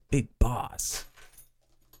big boss.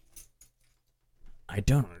 I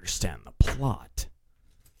don't understand the plot.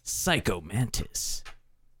 Psycho Mantis.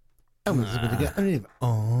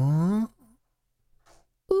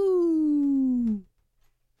 Ooh.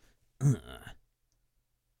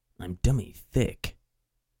 I'm dummy thick.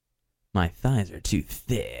 My thighs are too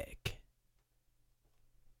thick.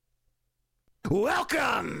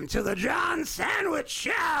 Welcome to the John Sandwich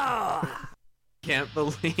Show. Can't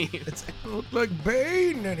believe It's I don't look like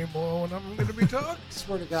Bane anymore when I'm going to be talking.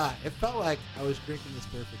 Swear to God, it felt like I was drinking this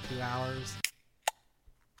beer for 2 hours.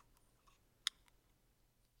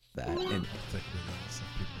 that. And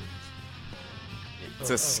It's it's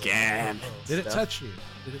a scam. Did it touch you?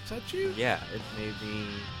 Did it touch you? Yeah, it made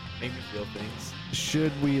me feel things.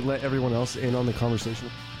 Should we let everyone else in on the conversation?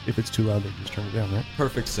 If it's too loud, they just turn it down, right?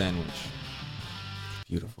 Perfect sandwich.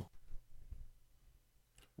 Beautiful.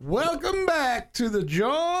 Welcome back to the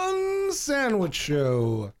John Sandwich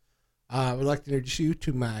Show. I would like to introduce you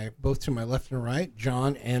to both to my left and right,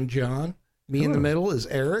 John and John. Me in the middle is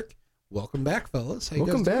Eric. Welcome back, fellas. How you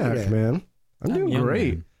Welcome guys doing back, today? man. I'm doing young,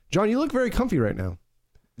 great. man. John, you look very comfy right now.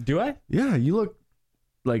 Do I? Yeah, you look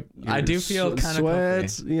like I do feel kind of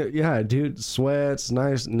sweats. Yeah, dude, sweats.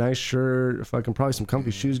 Nice shirt. Fucking probably some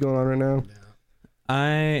comfy shoes going on right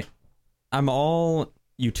now. I'm all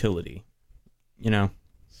utility. You know.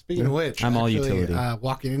 Speaking of which, I'm all utility.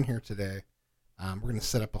 Walking in here today, we're going to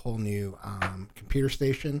set up a whole new computer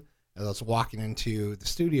station. As I was walking into the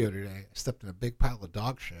studio today, I stepped in a big pile of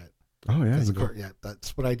dog shit. Oh yeah,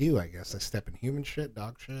 That's what I do. I guess I step in human shit,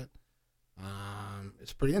 dog shit.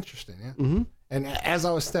 It's pretty interesting, yeah. Mm-hmm. And as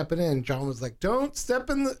I was stepping in, John was like, "Don't step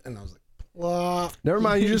in the," and I was like, "Plop." Never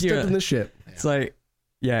mind, you just Yeah. stepped in this shit. It's like,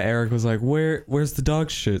 yeah, Eric was like, where's the dog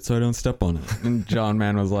shit so I don't step on it? And John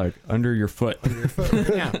Man was like, under your foot. Under your foot.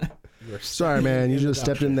 Yeah. You are Sorry, man, you stepping in just the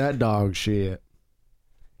stepped dog in that dog shit.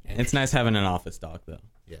 It's nice having an office dog, though.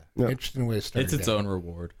 Yeah. Yep. Interesting way to start. It's its own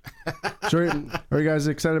reward. So are you guys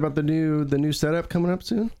excited about the new setup coming up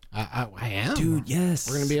soon? I am, Dude, yes.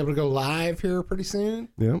 We're gonna be able to go live here pretty soon.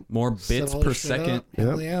 Yeah, More Set bits all per this shit second. up.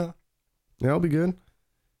 Hell Yep. yeah. yeah, it'll be good.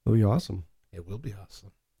 It'll be awesome. It will be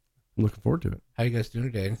awesome. I'm looking forward to it. How you guys doing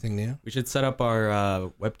today? Anything new? We should set up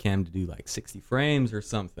our webcam to do like 60 frames or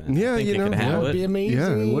something. Yeah, I think you it know, could that handle That would be it. amazing.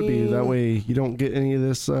 Yeah, it would be. That way you don't get any of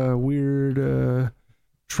this weird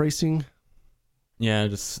tracing. Yeah,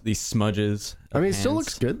 just these smudges. I of mean, it still hands.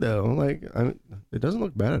 looks good though. Like, it doesn't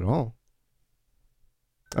look bad at all.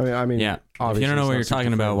 I mean, Yeah. If obviously you don't know it's what not you're 60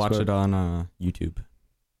 talking about, frames, watch but- it on YouTube.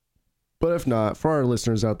 But if not, for our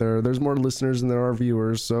listeners out there, there's more listeners than there are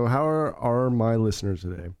viewers. So how are my listeners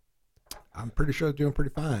today? I'm pretty sure they're doing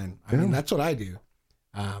pretty fine. I Yeah. mean, that's what I do.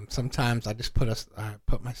 Sometimes I just put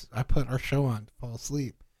our show on to fall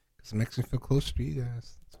asleep because it makes me feel closer to you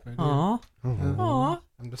guys. That's what I do. Aw. Oh.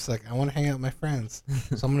 I'm just like, I want to hang out with my friends,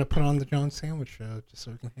 so I'm gonna put on the John Sandwich Show just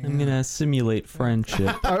so we can hang I'm out. gonna simulate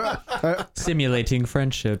friendship. Simulating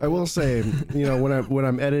friendship. I will say, you know, when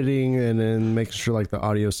I'm editing and making sure like the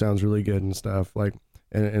audio sounds really good and stuff, like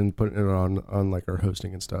and putting it on like our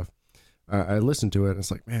hosting and stuff, I listen to it and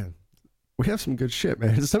it's like, man, we have some good shit,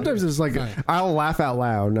 man. Sometimes it's like Right. I'll laugh out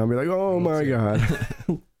loud and I'll be like, oh my god,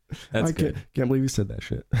 That's I good. can't believe you said that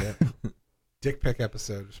shit. Dick pic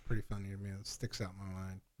episode was pretty funny to me. It sticks out in my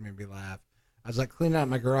mind. Made me laugh. I was like cleaning out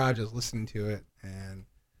my garage. I was listening to it, and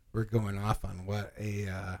we're going off on what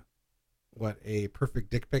a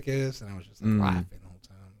perfect dick pic is, and I was just like laughing the whole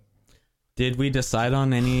time. Did we decide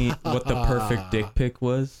on what the perfect dick pic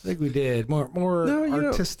was? I think we did more No, you know-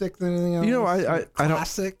 artistic than anything else. You know, I don't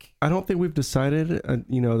classic. I don't think we've decided.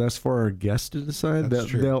 You know, that's for our guests to decide. That's That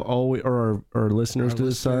true. they'll always or our listeners Our to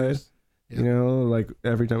decide. listeners. Yep. You know, like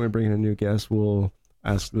every time we bring in a new guest, we'll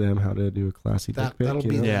ask them how to do a classy dick pic. That'll you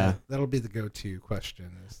be know? Yeah. that'll be the go-to question.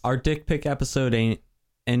 Is, Our dick pic episode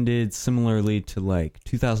ended similarly to like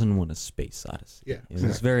 2001: A Space Odyssey. Yeah, It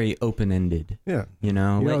was very open-ended. Yeah. You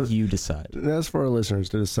know, You let know- you decide. That's for our listeners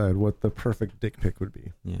to decide what the perfect dick pic would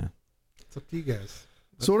be. Yeah. it's up to you guys.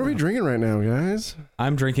 So what are we drinking right now, guys?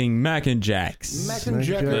 I'm drinking Mac and Jacks. Mac and Mac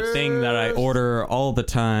and Jackers. The thing that I order all the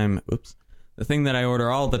time. Oops. The thing that I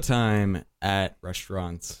order all the time at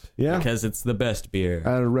restaurants. Yeah. Because it's the best beer.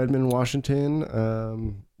 Out of Redmond,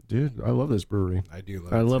 Washington. Dude, I love this brewery. I do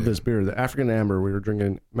love. I it love too. this beer. The African Amber. We were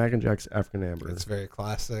drinking Mac and Jack's African Amber. It's very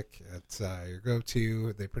classic. It's your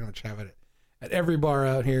go-to. They pretty much have it at every bar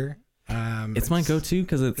out here. It's my go-to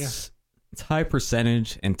because it's high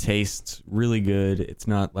percentage and tastes really good. It's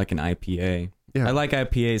not like an IPA. Yeah. I like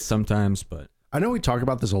IPAs sometimes, but I know we talk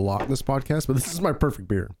about this a lot in this podcast, but this is my perfect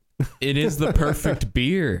beer. it is the perfect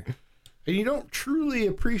beer. And you don't truly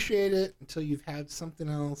appreciate it until you've had something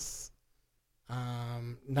else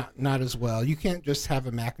Not as well. You can't just have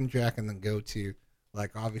a Mac and Jack and then go to,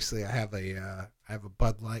 like, obviously I have a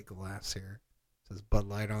Bud Light glass here. It says Bud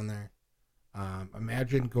Light on there.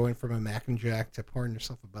 Imagine going from a Mac and Jack to pouring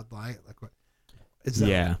yourself a Bud Light. Like, what is that?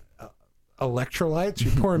 Yeah. Electrolytes?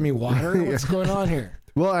 You're pouring me water? What's going on here?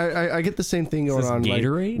 Well, I get the same thing going on.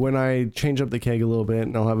 Gatorade? Like, when I change up the keg a little bit,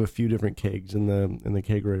 and I'll have a few different kegs in the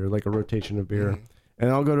kegerator, like a rotation of beer. Mm-hmm. And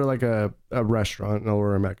I'll go to like a restaurant and I'll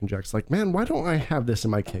order a Mac and Jack's. Like, man, why don't I have this in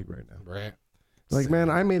my keg right now? Right. Like, man,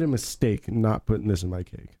 I made a mistake not putting this in my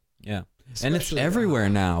keg. Yeah. And it's Especially, everywhere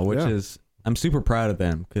now, which Yeah. is, I'm super proud of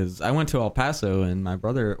them because I went to El Paso and my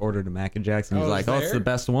brother ordered a Mac and Jack's and he's Oh, like, it's oh, it's there? the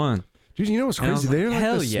best one. Dude, you know what's And I was crazy? like, They're like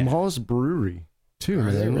hell the yeah. smallest brewery, too, Are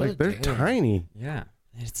man. they really? Like, they're Damn. tiny. Yeah.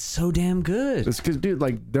 It's so damn good. It's because, dude,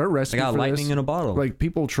 like, their They recipe got for lightning this, in a bottle. like,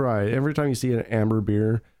 people try. Every time you see an amber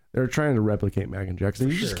beer, they're trying to replicate Mac and Jack's,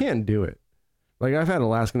 and you just Sure. can't do it. Like, I've had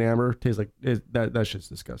Alaskan Amber. Tastes like that shit's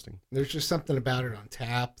disgusting. There's just something about it on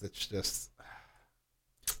tap that's just.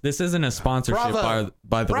 This isn't a sponsorship, Bravo.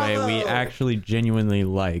 by the way. We Bravo. actually genuinely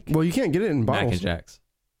like Well, you can't get it in Mac and bottles. Jacks.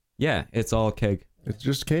 Yeah, it's all keg. It's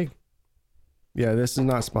just cake. Yeah, this is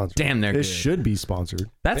not sponsored. Damn, they're It good. should be sponsored.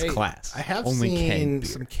 That's Hey, class. I have Only seen keg beer.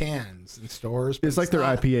 some cans in stores. But It's like their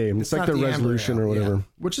not- IPA. It's like not their the amber resolution ale, or whatever, yeah.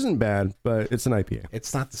 which isn't bad, but it's an IPA.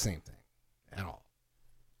 It's not the same thing at all.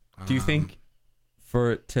 Do you think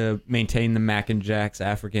for it to maintain the Mac and Jack's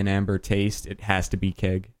African amber taste, it has to be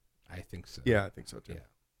keg? I think so. Yeah, I think so too. Yeah.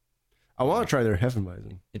 I want to try their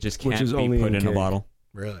Hefeweizen. It just Which can't is be only put in in a keg. bottle.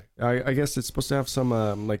 Really? I guess it's supposed to have some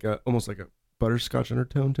almost like a butterscotch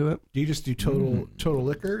undertone to it. Do you just do total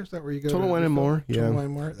liquor? Is that where you go? Total to Wine and refill? More, yeah. Total Wine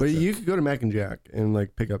and More. But That's it. you could go to Mac and Jack and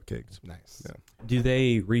like pick up kegs. Nice. Yeah. Do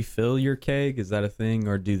they refill your keg? Is that a thing,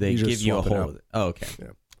 or do they You just give you a swap it whole? out. Oh, okay.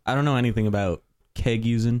 Yeah. I don't know anything about keg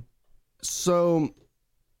using. So,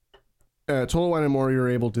 Total Wine and More, you're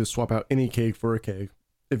able to swap out any keg for a keg.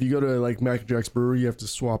 If you go to like Mac and Jack's brewery, you have to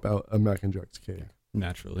swap out a Mac and Jack's keg.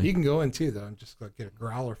 Naturally. You can go in too though and just like get a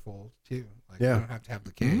growler full too. Like Yeah. you don't have to have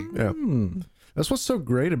the keg. Yeah. Mm. That's what's so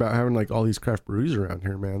great about having like all these craft breweries around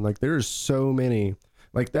here, man. Like there's so many,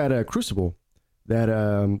 like that Crucible,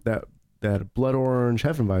 that blood orange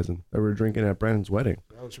Hefeweizen that we were drinking at Brandon's wedding.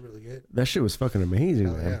 That was really good. That shit was fucking amazing,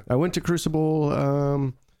 Hell man. yeah. I went to Crucible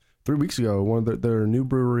 3 weeks ago, one of their new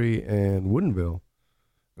brewery in Woodinville.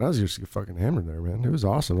 And I was just fucking hammered there, man. It was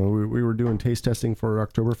awesome. We were doing taste testing for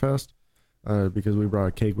Oktoberfest because we brought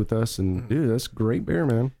a keg with us, and dude, that's great beer,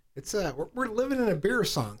 man. It's we're living in a beer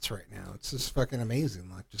renaissance right now. It's just fucking amazing.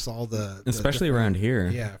 Like just all the Especially different- around here.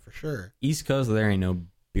 Yeah, for sure. East Coast, there ain't no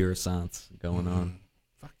beer science going on.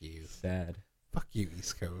 Fuck you. Sad. Fuck you,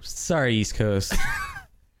 East Coast. Sorry, East Coast.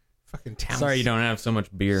 Fucking town. Sorry you don't have so much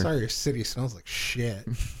beer. Sorry, your city smells like shit.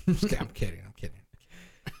 I'm kidding. I'm kidding.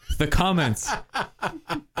 The comments.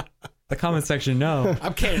 The comment section, no.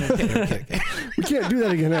 I'm kidding. We can't do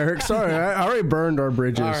that again, Eric. Sorry, I already burned our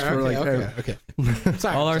bridges All right, for okay.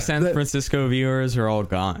 Sorry, All our sorry. San Francisco viewers are all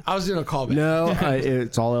gone. I was doing a callback. No,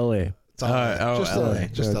 it's all LA. It's all just LA. LA.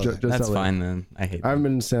 Just Yeah, LA. just That's LA. fine then. I hate I haven't that.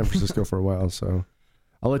 been in San Francisco for a while, so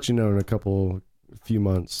I'll let you know in a few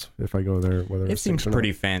months if I go there. Whether It seems stinks or not.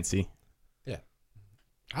 pretty fancy.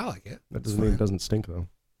 I like it. That It's doesn't mean it fine. doesn't stink though.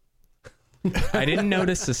 I didn't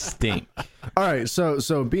notice a stink. All right,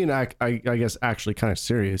 so being I guess actually kind of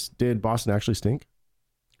serious. Did Boston actually stink?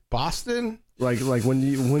 Boston. Like when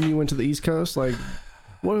you went to the East Coast, like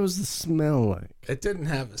what was the smell like? It didn't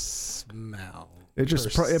have a smell. It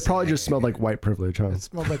just per it probably just se. smelled like white privilege, huh? It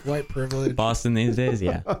smelled like white privilege. Boston these days,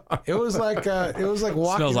 yeah. It was like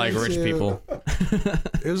walking. Smells like rich into- people.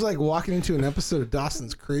 It was like walking into an episode of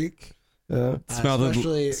Dawson's Creek.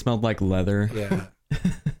 Especially- Smelled like leather. Yeah.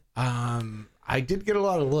 I did get a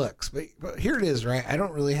lot of looks, but here it is, right? I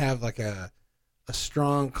don't really have like a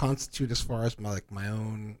strong constitute as far as my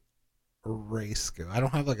own race go. I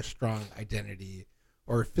don't have like a strong identity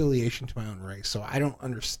or affiliation to my own race, so I don't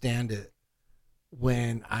understand it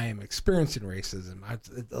when I am experiencing racism.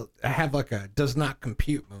 I have like a does not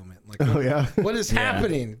compute moment. Like, Oh yeah. what is Yeah.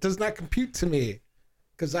 happening? It does not compute to me.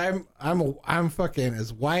 Because I'm fucking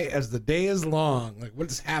as white as the day is long. Like,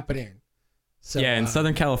 what is happening? So, Yeah, in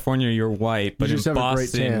Southern California, you're white, but You in just have a great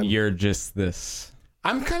Boston, tan. you're just this.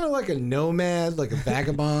 I'm kind of like a nomad, like a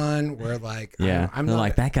vagabond, where like Yeah, I'm they're not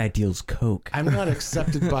like, that guy deals coke. I'm not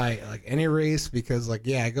accepted by like any race because like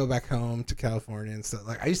I go back home to California and stuff.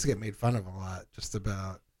 Like I used to get made fun of a lot just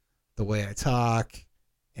about the way I talk,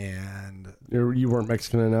 and You weren't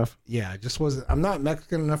Mexican enough. yeah, I just wasn't. I'm not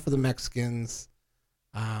Mexican enough for the Mexicans.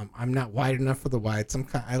 I'm not white enough for the whites.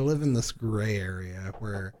 I live in this gray area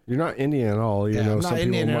where You're not Indian at all. You know, I'm some not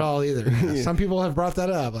Indian people at all either. Yeah. Yeah. Some people have brought that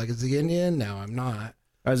up. Like, is he Indian? No, I'm not.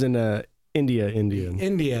 As in Indian.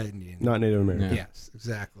 Indian. Not Native American. Yeah. Yes,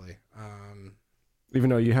 exactly. Even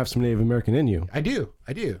though you have some Native American in you. I do.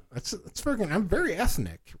 That's fucking. I'm very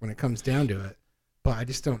ethnic when it comes down to it, but I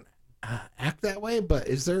just don't act that way. But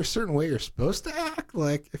is there a certain way you're supposed to act?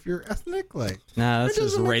 Like if you're ethnic, like Nah, that's it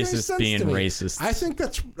just doesn't make any racist sense being to me. racist. I think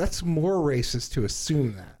that's more racist to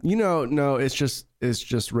assume that. You know, no, it's just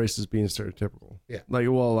racist being stereotypical. Yeah. Like,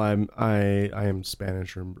 well, I am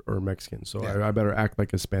Spanish or Mexican, so Yeah. I better act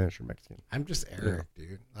like a Spanish or Mexican. I'm just Eric,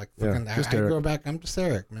 dude. Like Yeah, fucking, just I Eric. grow back. I'm just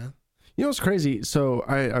Eric, man. You know what's crazy? So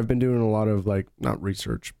I've been doing a lot of like not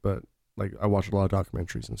research, but like I watch a lot of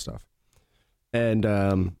documentaries and stuff. And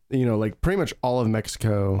you know, like pretty much all of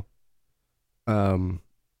Mexico,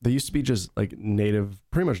 they used to be just like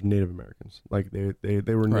pretty much Native Americans. Like they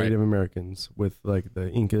were Right. Native Americans with like the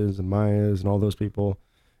Incas and Mayas and all those people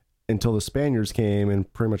until the Spaniards came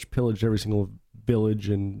and pretty much pillaged every single village,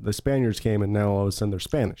 and the Spaniards came and now all of a sudden they're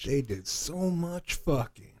Spanish. They did so much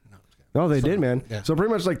fucking. No, I'm just kidding. No, they So- did, man. yeah. So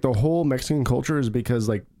pretty much like the whole Mexican culture is because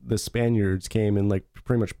like the Spaniards came and like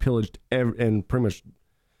pretty much pillaged and pretty much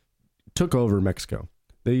took over Mexico.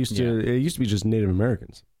 It used to be just Native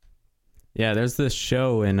Americans. Yeah, there's this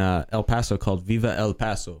show in El Paso called Viva El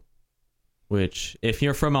Paso, which, if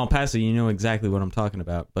you're from El Paso, you know exactly what I'm talking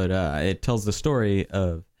about. But it tells the story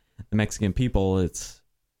of the Mexican people. It's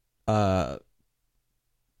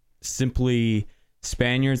simply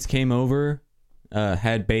Spaniards came over,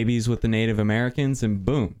 had babies with the Native Americans, and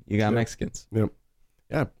boom, you got Yep. Mexicans. Yep.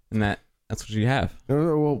 Yeah. And that's what you have.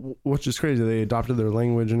 Well, what's just crazy, they adopted their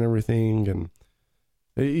language and everything.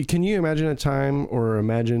 And can you imagine a time or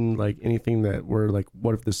imagine like anything that were like,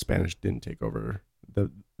 what if the Spanish didn't take over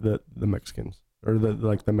the Mexicans or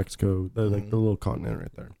the Mexico, the little continent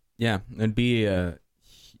right there? Yeah, it'd be a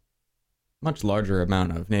much larger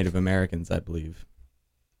amount of Native Americans, I believe.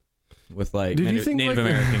 With like Dude, you Native, think, Native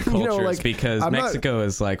like, American you know, cultures, like, because I'm not- Mexico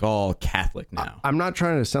is like all Catholic now. I'm not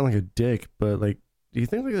trying to sound like a dick, but like, do you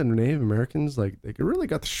think like the Native Americans, like they really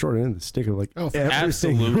got the short end of the stick of like everything,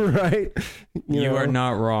 absolutely. right? You know? are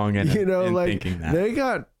not wrong in, You know, in like thinking that. they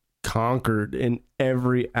got conquered in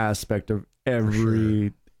every aspect of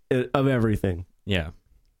everything. Yeah.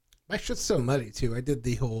 My shit's so muddy too. I did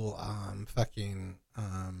the whole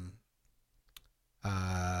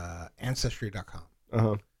ancestry.com.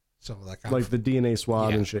 Uh-huh. So like I'm, Like the DNA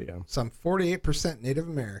swab Yeah. and shit. Yeah, so I'm 48% Native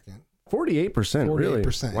American. 48%. Really?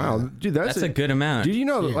 48%, Wow, yeah. dude, That's a good amount. Did you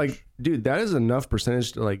know that, Huge. like, dude, that is enough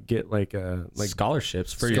percentage to like get like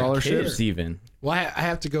scholarships for your scholarships? kids even. Well, I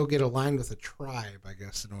have to go get aligned with a tribe, I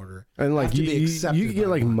guess, in order. and I like have to be you accepted can get by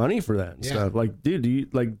like one. money for that and Yeah. stuff. Like,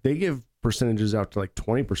 dude, they give percentages out to like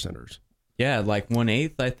 20%ers. Yeah, like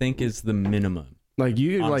 1/8 I think is the minimum. Like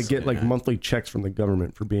you could like Honestly, get like yeah. monthly checks from the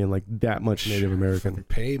government for being like that much Native American,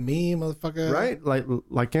 Pay me, motherfucker. right?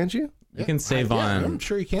 Like can't you? You can save on. I'm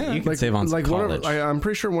sure you can. You can save on like one of college. I'm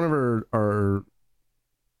pretty sure one of our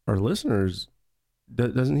listeners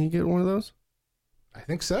doesn't he get one of those? I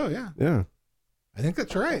think so. Yeah, Yeah, I think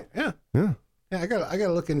that's right. Yeah, yeah. yeah. I got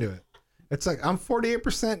to look into it. It's like I'm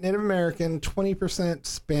 48% Native American, 20%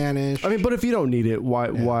 Spanish. I mean, but if you don't need it, why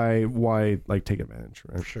Yeah. why like take advantage,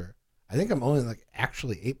 for right? sure. I think I'm only like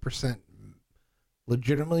actually 8%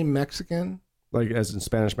 legitimately Mexican. Like as in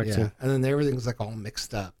Spanish Mexican. Yeah, and then everything's like all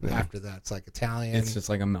mixed up Yeah. after that. It's like Italian. It's just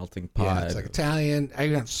like a melting pot. Yeah, it's like Italian. I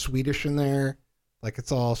got Swedish in there. Like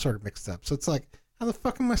it's all sort of mixed up. So it's like, how the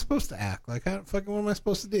fuck am I supposed to act? Like, how fucking what am I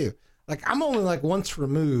supposed to do? Like I'm only like once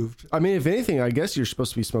removed. I mean, if anything, I guess you're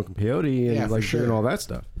supposed to be smoking peyote and Yeah, for like sure. doing all that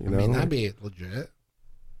stuff. You know, I mean, that'd be legit.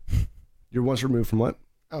 you're once removed from what?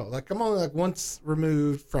 Oh, like I'm only like once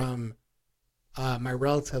removed from my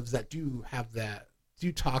relatives that do have that,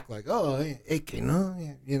 do talk like, oh, Erik, no,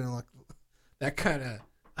 you know, like that kind of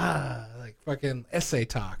like fucking essay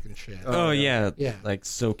talk and shit. Oh yeah, Yeah. like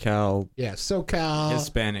SoCal, Yeah, SoCal,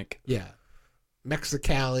 Hispanic. yeah,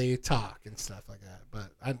 Mexicali talk and stuff like that.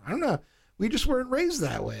 But I don't know. We just weren't raised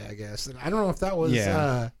that way, I guess. And I don't know if that was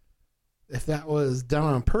if that was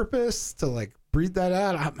done on purpose to like breed that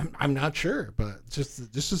out. I'm not sure, but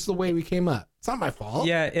just this is the way we came up. It's not my fault.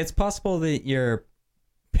 Yeah, it's possible that your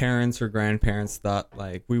parents or grandparents thought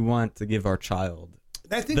like we want to give our child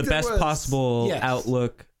I think the there best was- possible yes.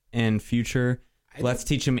 outlook and future. I Let's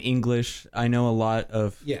teach them English. I know a lot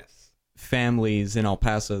of Yes. families in El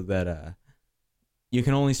Paso that you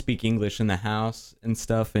can only speak English in the house and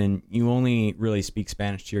stuff, and you only really speak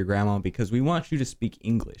Spanish to your grandma because we want you to speak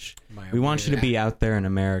English. We want you to be out there in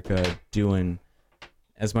America doing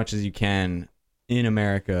as much as you can in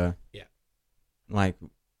America. Yeah. Like,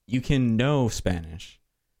 you can know Spanish,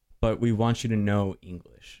 but we want you to know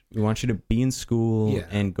English. We want you to be in school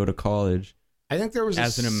and go to college. I think there was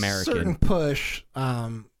as an American certain push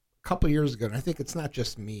a couple years ago, and I think it's not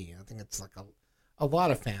just me. I think it's like a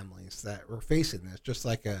lot of families that were facing this, just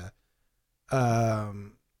like a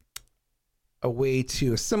way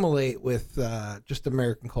to assimilate with just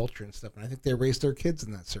American culture and stuff. And I think they raised their kids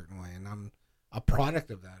in that certain way, and I'm a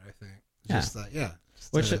product of that. I think. Just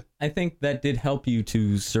Which I think that did help you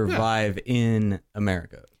to survive in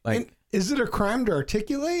America. Like, and is it a crime to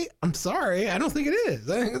articulate? I'm sorry, I don't think it is.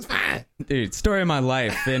 I think it's fine. Dude, story of my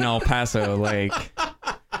life in El Paso. Like,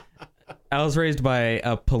 I was raised by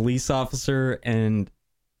a police officer and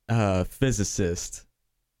a physicist.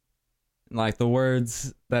 Like, the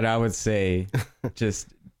words that I would say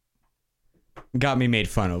just got me made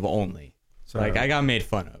fun of only. Sorry. Like, I got made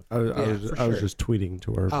fun of. I was just tweeting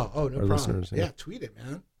to our, no our problem. listeners. Yeah, tweet it,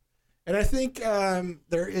 man. And I think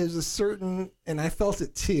there is a certain, and I felt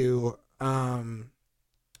it too. I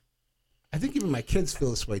think even my kids feel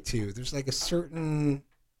this way too. There's like a certain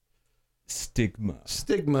stigma,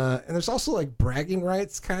 and there's also like bragging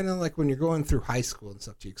rights, kind of like when you're going through high school and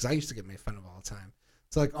stuff too. Because I used to get made fun of all the time.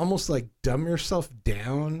 It's like almost like dumb yourself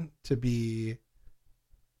down to be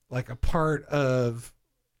like a part of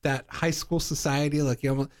that high school society. Like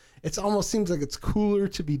it almost seems like it's cooler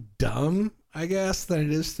to be dumb, I guess, than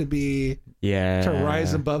it is to be to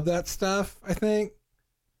rise above that stuff. I think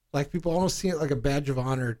like people almost see it like a badge of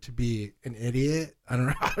honor to be an idiot. I don't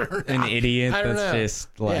know. An idiot that's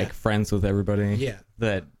just like friends with everybody. Yeah,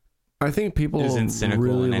 that I think people isn't cynical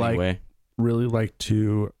really in any way. Really like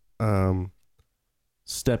to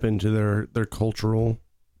step into their cultural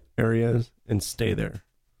areas and stay there,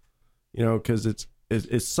 you know, because it's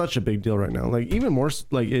such a big deal right now. Like even more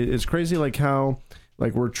like it's crazy like how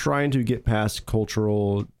like we're trying to get past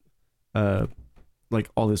cultural like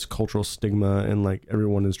all this cultural stigma and like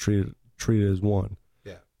everyone is treated as one,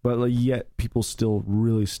 but like yet people still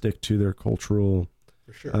really stick to their cultural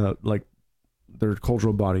for sure like their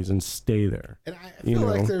cultural bodies and stay there. And I feel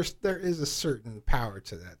like there is a certain power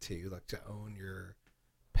to that too, like to own your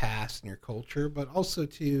past and your culture, but also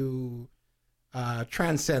to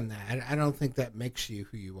transcend that. I don't think that makes you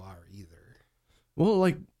who you are either. Well,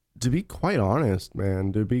 like to be quite honest,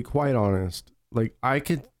 man, like I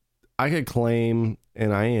could claim,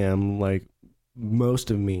 and I am like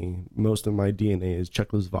most of my DNA is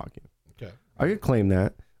Czechoslovakian. Okay. I could claim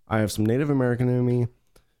that. I have some Native American in me.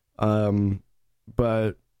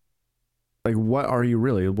 But like, what are you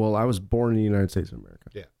really? Well, I was born in the United States of America.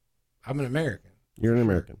 Yeah. I'm an American. You're an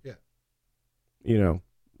American. Yeah. You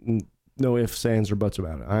know, no ifs, ands, or buts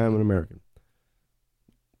about it. I am an American.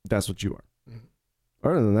 That's what you are. Mm-hmm.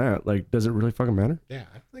 Other than that, like, does it really fucking matter? Yeah.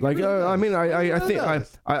 Like, really I mean,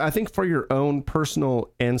 I think for your own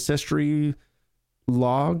personal ancestry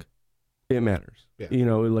log, it matters. Yeah. You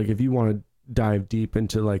know, like if you want to dive deep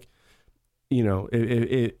into like, you know,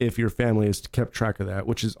 if your family has kept track of that,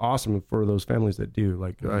 which is awesome for those families that do.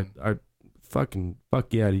 Like, I fucking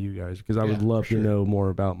fuck yeah to you guys, because I would love to know more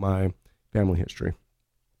about my family history.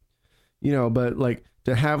 You know, but like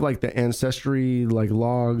to have like the ancestry like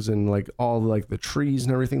logs and like all like the trees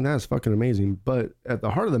and everything, that's fucking amazing. But at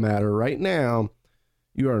the heart of the matter, right now,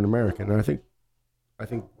 you are an American, and I think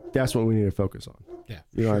that's what we need to focus on. Yeah,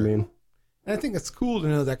 you know what I mean. And I think it's cool to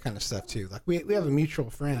know that kind of stuff too. Like we have a mutual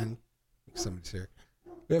friend. Somebody's here.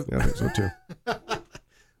 I think so too.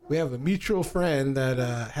 We have a mutual friend that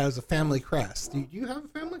has a family crest. Do you have a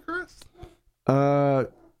family crest?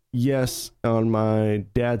 Yes. On my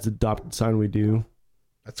dad's adopted son, we do.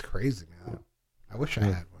 That's crazy, man. Yeah. I wish I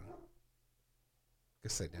had one.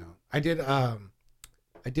 Guess I don't.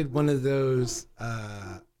 I did one of those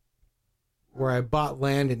where I bought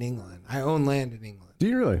land in England. I own land in England. Do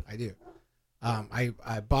you really? I do.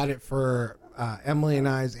 I bought it for Emily and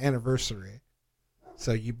I's anniversary.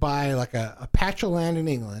 So you buy like a patch of land in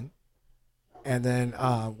England, and then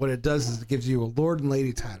what it does is it gives you a lord and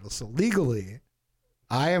lady title. So legally,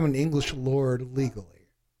 I am an English lord legally.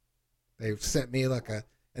 They've sent me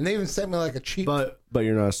and they even sent me like a cheap. But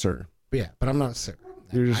you're not a sir. Yeah, but I'm not a sir.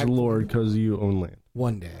 You're just a lord because you own land.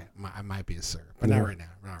 One day I might be a sir, but not right now.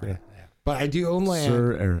 Not right now. Yeah. But I do own land.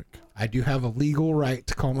 Sir Erik. I do have a legal right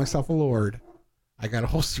to call myself a lord. I got a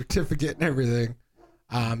whole certificate and everything.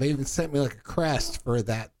 They even sent me like a crest for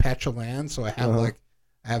that patch of land, so I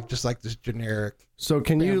have just like this generic. So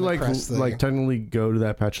can you like technically go to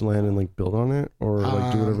that patch of land and like build on it, or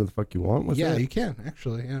like do whatever the fuck you want with it? Yeah, you can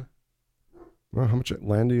actually. Yeah. Well, how much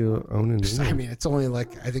land do you own in England? I mean, it's only like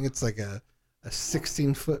I think it's like a a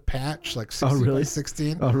 16-foot patch, like 60 Oh, really? by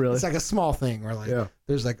 16. Oh, really? It's like a small thing where like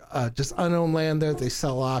there's like just unowned land there that they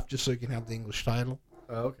sell off just so you can have the English title.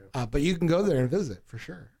 Oh, okay. But you can go there and visit for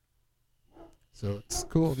sure. So it's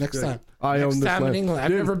cool. Next Good. time. I Next own this time in land. England. I've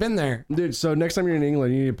Dude. never been there. Dude, so next time you're in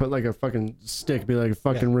England, you need to put like a fucking stick, be like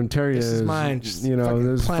fucking Renteria. This is mine. Just You know, fucking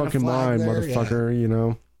this is plant a fucking flag mine, there, motherfucker. You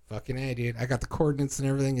know. Fucking A, dude. I got the coordinates and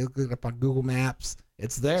everything. You look it up on Google Maps.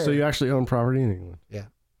 It's there. So you actually own property in England? Yeah.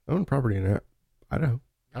 I own property in Idaho.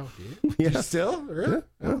 Oh, dude. Yeah. You still? Really? Yeah.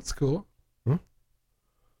 Oh, that's cool.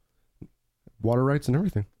 Water rights and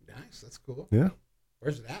everything. Nice. That's cool. Yeah.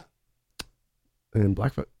 Where's it at? In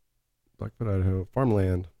Blackfoot, Idaho,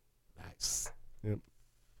 farmland. Nice.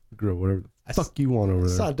 Grow whatever the I fuck you want over I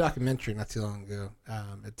there. saw a documentary not too long ago.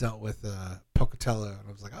 It dealt with Pocatello, and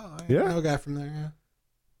I was like, oh, I know a guy from there. Yeah.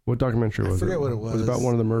 What documentary was it? I forget what it was. Was it about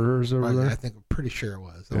one of the murderers over there? I think I'm pretty sure it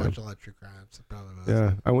was. I watched a lot of true crimes. It probably was.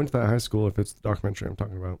 Yeah, I went to that high school. If it's the documentary I'm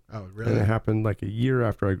talking about, Oh, really? and it happened like a year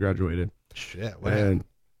after I graduated. Shit. What happened?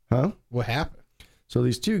 What happened? So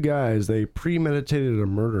these two guys, they premeditated a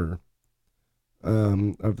murder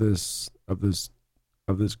of this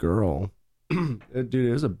girl. Dude,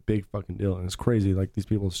 it was a big fucking deal, and it's crazy. Like, these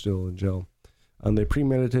people are still in jail. They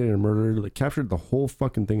premeditated a murder. They captured the whole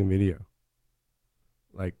fucking thing in video.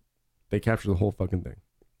 Like, they captured the whole fucking thing.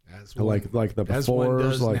 Like the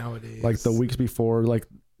befores, like the weeks before. Like,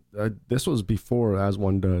 this was before, as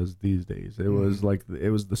one does these days. It was like it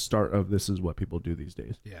was the start of this is what people do these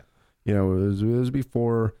days. Yeah. You know, it was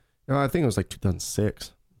before. You know, I think it was like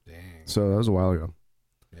 2006. Dang. So that was a while ago.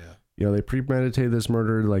 Yeah. You know, they premeditated this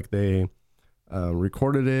murder. Like, they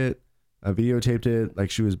recorded it, videotaped it.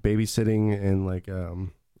 Like, she was babysitting in like a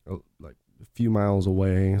few miles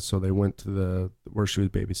away. So they went to where she was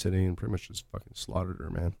babysitting and pretty much just fucking slaughtered her,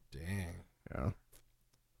 man. Dang. Yeah.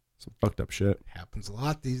 Some fucked up shit. Happens a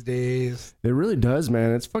lot these days. It really does,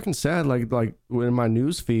 man. It's fucking sad. Like in my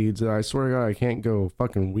news feeds, I swear to God, I can't go a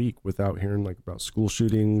fucking week without hearing like about school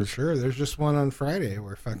shootings. For sure. There's just one on Friday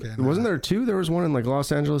where fucking. Wasn't there two? There was one in like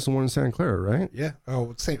Los Angeles and one in Santa Clara, right? Yeah.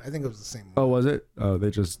 Oh, same. I think it was the same one. Oh, was it? Oh,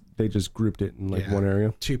 they just grouped it in like one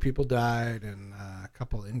area. 2 people died and a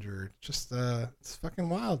couple injured. Just it's fucking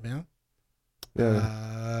wild, man.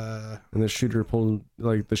 Yeah. And the shooter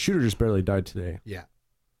just barely died today. Yeah.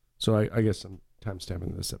 So I guess I'm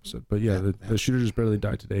timestamping this episode, but the shooter just barely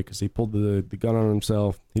died today because he pulled the gun on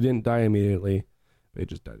himself. He didn't die immediately, but he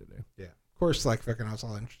just died today. Yeah. Of course, like fucking, I was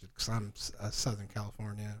all interested because I'm Southern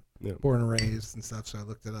California, Yeah. born and raised and stuff. So I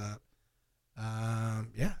looked it up.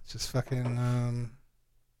 Yeah, it's just fucking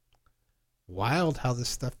wild how this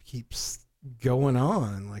stuff keeps going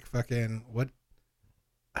on. Like fucking what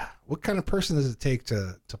kind of person does it take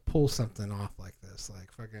to pull something off like this?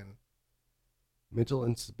 Like fucking Mental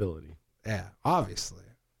instability. yeah, obviously.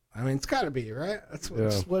 I mean, it's got to be right. That's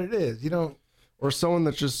what it is. You don't. Or someone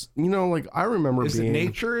that just, you know, like I remember Is being. it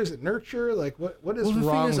nature? Is it nurture? Like what is Well, the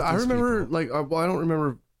wrong? thing is, with I these remember people? like well, I don't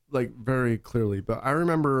remember like very clearly, but I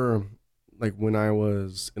remember like when I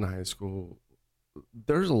was in high school,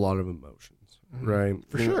 there's a lot of emotions, right?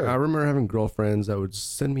 For sure. I remember having girlfriends that would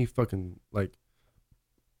send me fucking like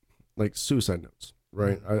suicide notes,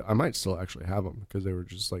 right? I might still actually have them because they were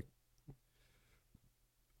just like.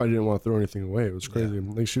 I didn't want to throw anything away. It was crazy. Yeah.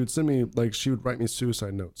 Like she would write me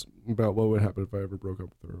suicide notes about what would happen if I ever broke up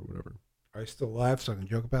with her or whatever. Are you still alive? So I can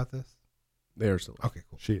joke about this. They are still alive. Okay,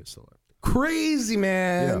 cool. She is still alive. Crazy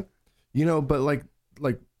man. Yeah. You know, but like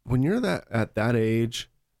when you're at that age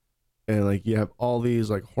and like you have all these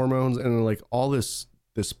like hormones and like all this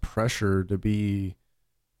pressure to be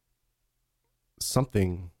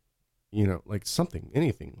something, you know, like something,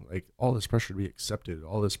 anything, like all this pressure to be accepted,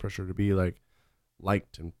 all this pressure to be like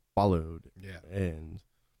liked and followed. Yeah. And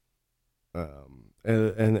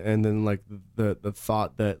then like the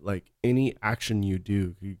thought that like any action you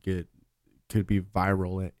do could be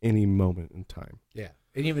viral at any moment in time. Yeah.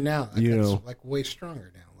 And even now, like, You that's know. like way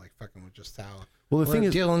stronger now. Like fucking with just how Well, the we're thing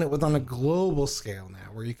is, dealing it with on a global scale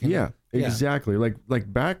now, where you can. yeah, exactly. Like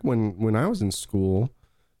back when I was in school,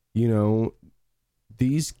 you know,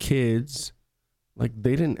 these kids, like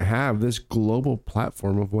they didn't have this global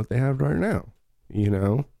platform of what they have right now. You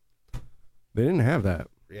know, they didn't have that.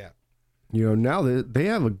 Yeah. You know, now they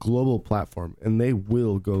have a global platform and they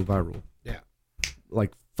will go viral. Yeah.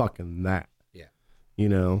 Like fucking that. Yeah. You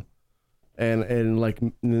know, and like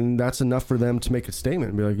and that's enough for them to make a statement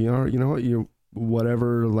and be like, you know what, you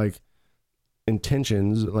whatever like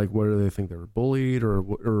intentions, like whether they think they were bullied or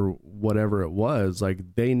whatever it was,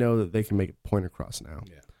 like they know that they can make a point across now.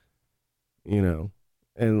 Yeah. You know,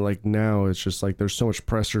 and like now it's just like there's so much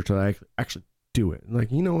pressure to actually do it.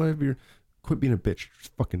 Like, you know what, if you're quit being a bitch,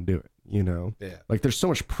 just fucking do it. you know? Yeah. Like there's so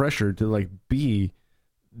much pressure to like be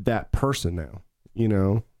that person now, you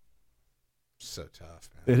know? So tough,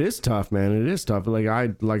 man. It is tough, man. It is tough.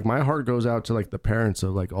 Like my heart goes out to like the parents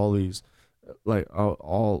of like all these, like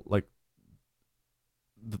all like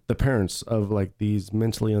the parents of like these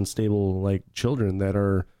mentally unstable like children that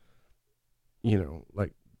are, you know,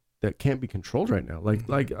 like that can't be controlled right now.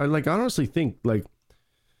 I honestly think like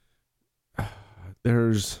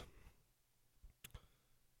there's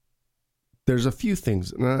a few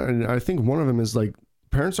things, and I think one of them is like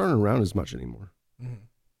parents aren't around as much anymore. Mm-hmm.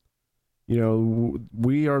 You know,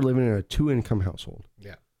 we are living in a 2-income household.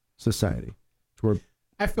 Yeah. Society. Where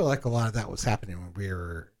I feel like a lot of that was happening when we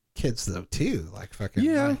were kids, though, too. Like, fucking,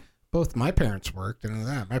 yeah. Both my parents worked, and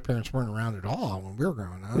that my parents weren't around at all when we were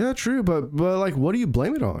growing up. Yeah, true. But like, what do you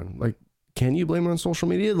blame it on? Like, can you blame it on social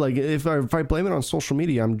media? Like, if I blame it on social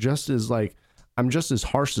media, I'm just as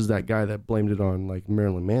harsh as that guy that blamed it on like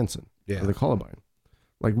Marilyn Manson. Yeah. Or the Columbine.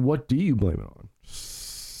 Like, what do you blame it on?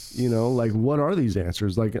 You know, like, what are these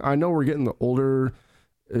answers? Like, I know we're getting the older,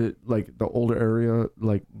 like the older area,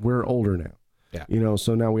 like we're older now. Yeah. You know,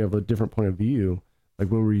 so now we have a different point of view. Like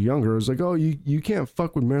when we were younger, it was like, oh, you can't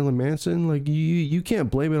fuck with Marilyn Manson. Like you can't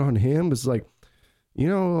blame it on him. It's like, you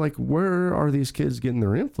know, like where are these kids getting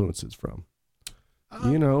their influences from?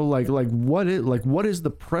 You know, like what is the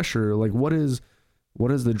pressure? Like what is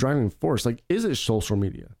the driving force? Like, is it social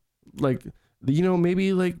media? Like, you know,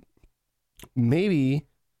 maybe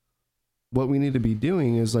what we need to be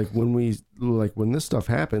doing is like when this stuff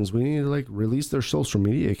happens, we need to like release their social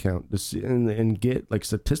media account to see, and get like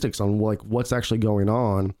statistics on like what's actually going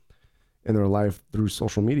on in their life through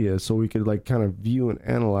social media, so we could like kind of view and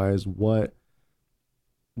analyze what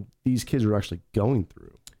these kids are actually going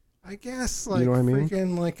through. I guess, like, you know what I mean?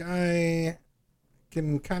 Freaking, like, I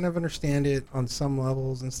can kind of understand it on some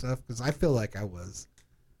levels and stuff, because I feel like I was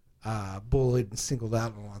bullied and singled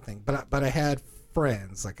out on a lot of things, but I had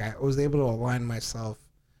friends. Like, I was able to align myself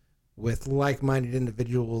with like-minded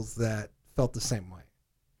individuals that felt the same way.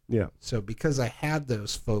 Yeah. So because I had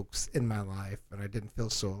those folks in my life and I didn't feel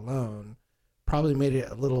so alone, probably made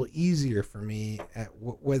it a little easier for me at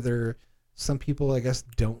whether some people, I guess,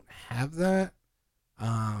 don't have that.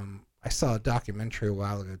 I saw a documentary a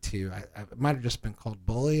while ago too. It might have just been called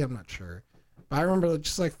Bully. I'm not sure. But I remember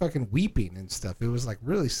just like fucking weeping and stuff. It was like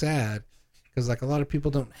really sad because like a lot of people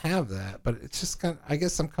don't have that. But it's just kind of, I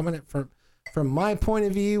guess I'm coming at from my point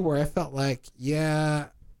of view where I felt like, yeah,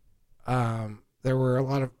 there were a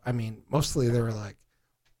lot of, I mean, mostly there were like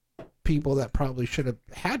people that probably should have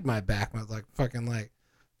had my back. But like fucking like,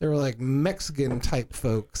 they were like Mexican type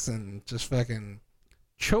folks and just fucking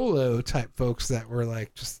Cholo type folks that were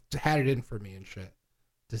like just had it in for me and shit.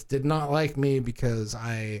 Just did not like me because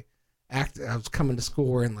I was coming to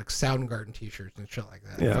school wearing like Soundgarden t-shirts and shit like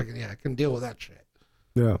that. Yeah. Fucking, I couldn't deal with that shit.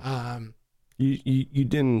 Yeah. You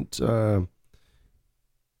didn't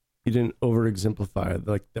over exemplify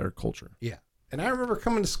like their culture. Yeah. And I remember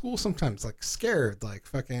coming to school sometimes like scared, like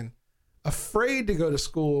fucking afraid to go to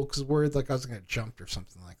school because worried like I was gonna get jumped or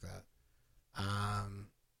something like that.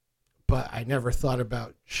 But I never thought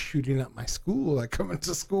about shooting up my school, like coming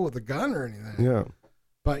to school with a gun or anything. Yeah.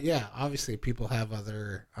 But yeah, obviously people have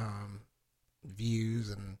other views,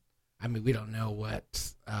 and I mean, we don't know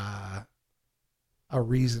what a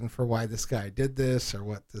reason for why this guy did this or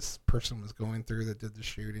what this person was going through that did the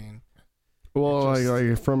shooting. Well,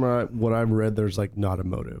 like from what I've read, there's like not a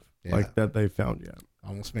motive like that they found yet.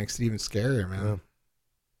 Almost makes it even scarier, man.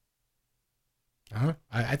 Yeah.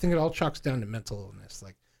 I think it all chalks down to mental illness,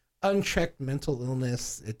 like unchecked mental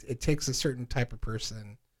illness. It takes a certain type of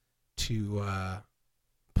person to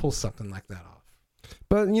pull something like that off.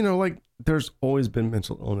 But you know, like there's always been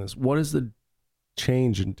mental illness. What is the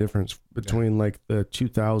change and difference between like the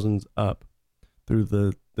 2000s up through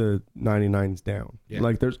the 99s down?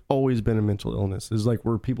 Like there's always been a mental illness. It's like,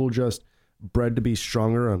 were people just bred to be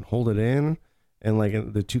stronger and hold it in? And like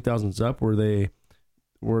in the 2000s up, were they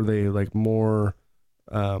like more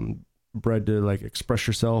bred to like express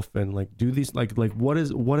yourself and like do these like what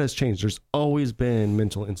has changed? There's always been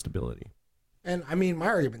mental instability. And I mean, my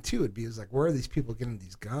argument too would be is like, where are these people getting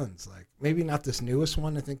these guns? Like maybe not this newest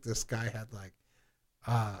one. I think this guy had like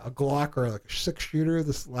a Glock or like a 6-shooter.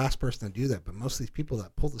 This last person to do that, but most of these people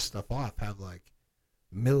that pull this stuff off have like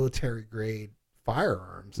military grade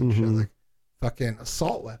firearms and shit, like fucking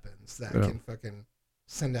assault weapons that can fucking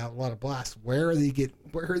send out a lot of blasts. Where are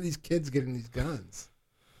these kids getting these guns?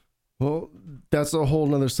 Well, that's a whole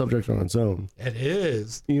nother subject on its own. It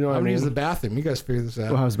is. You know, I'm gonna use the bathroom. You guys figure this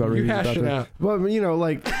out. Well, I was about to you hash it out. Well, you know,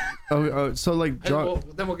 like, so like,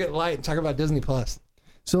 then we'll get light and talk about Disney Plus.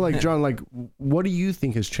 So like John, like what do you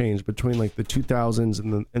think has changed between like the 2000s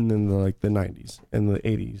and then the 90s and the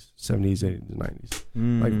 80s, 70s, 80s, and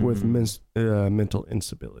 90s, like with mental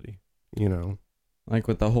instability, you know, like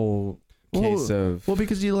with the whole case of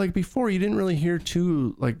because you like before you didn't really hear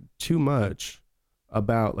too much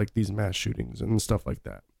about like these mass shootings and stuff like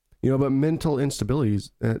that, you know, but mental instability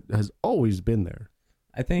has always been there.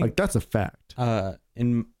 I think like that's a fact.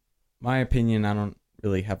 In my opinion, I don't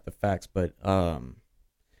really have the facts, but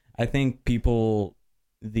I think people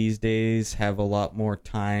these days have a lot more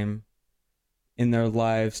time in their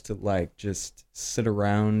lives to like just sit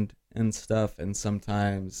around and stuff, and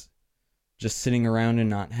sometimes just sitting around and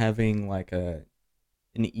not having like an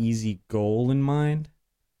easy goal in mind,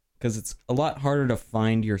 because it's a lot harder to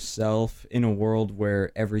find yourself in a world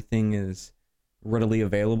where everything is readily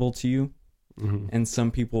available to you. Mm-hmm. And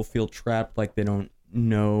some people feel trapped, like they don't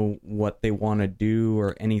know what they want to do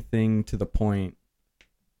or anything, to the point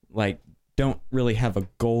like don't really have a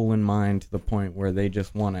goal in mind, to the point where they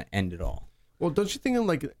just want to end it all. Well, don't you think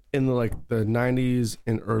in the 90s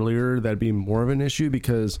and earlier that'd be more of an issue,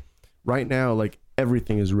 because right now like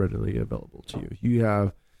everything is readily available to you. You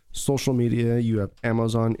have social media, you have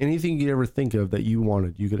Amazon, anything you ever think of that you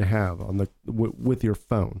wanted, you could have on with your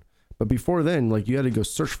phone. But before then, like you had to go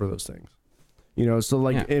search for those things. You know, so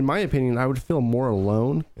like in my opinion, I would feel more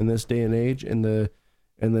alone in this day and age in the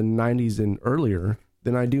 90s and earlier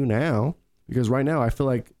than I do now, because right now I feel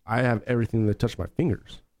like I have everything that touch my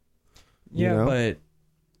fingers. Yeah, you know? But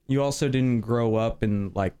you also didn't grow up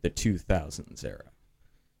in like the 2000s era.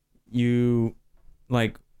 You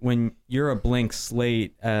like when you're a blank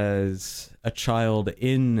slate as a child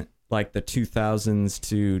in like the 2000s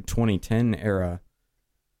to 2010 era.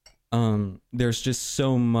 There's just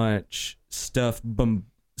so much stuff,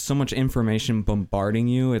 so much information bombarding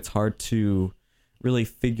you. It's hard to really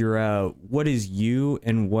figure out what is you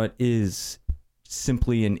and what is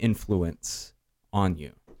simply an influence on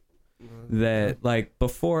you. That like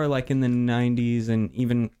before, like in the 90s, and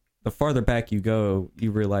even the farther back you go,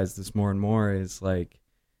 you realize this more and more, is like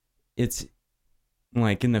it's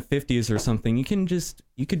like in the 50s or something, you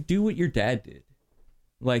could do what your dad did.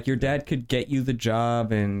 Like your dad could get you the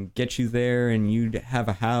job and get you there, and you'd have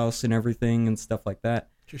a house and everything and stuff like that.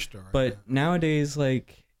 True story. But nowadays,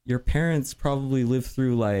 like your parents probably lived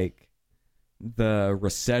through like the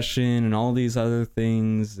recession and all these other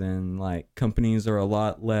things, and like companies are a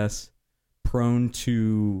lot less prone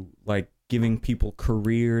to like giving people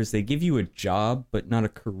careers. They give you a job, but not a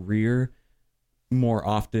career, more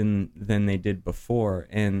often than they did before.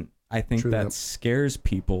 And I think that scares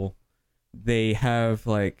people. They have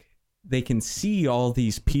like, they can see all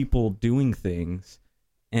these people doing things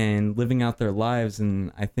and living out their lives,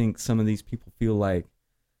 and I think some of these people feel like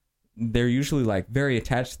they're usually like very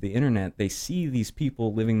attached to the internet. They see these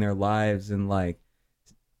people living their lives and like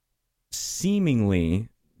seemingly,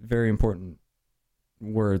 very important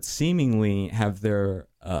word, seemingly have their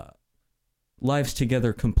lives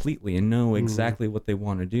together completely and know exactly what they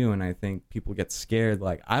want to do. And I think people get scared,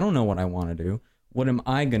 like, I don't know what I want to do. What am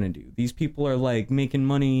I going to do? These people are like making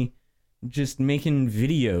money just making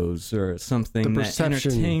videos or something that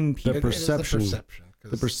entertain people. The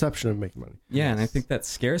perception of making money. Yeah, and I think that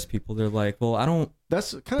scares people. They're like, well, I don't...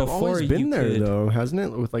 That's kind of always been there, though, hasn't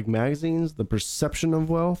it? With like magazines, the perception of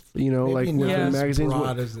wealth, you know, maybe like not magazines. As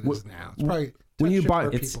broad as it is now. It's probably when you buy,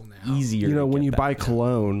 it's now. easier. You know, when you that. buy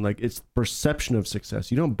cologne, like it's perception of success.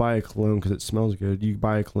 You don't buy a cologne because it smells good. You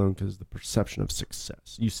buy a cologne because the perception of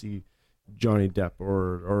success. You see Johnny Depp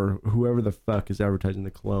or whoever the fuck is advertising the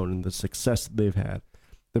cologne and the success that they've had.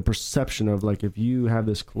 The perception of like, if you have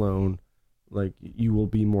this cologne, like you will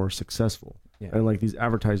be more successful. Yeah. And like these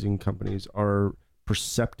advertising companies are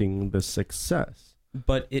percepting the success.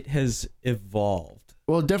 But it has evolved.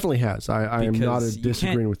 Well, it definitely has. I am not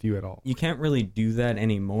disagreeing with you at all. You can't really do that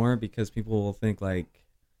anymore because people will think like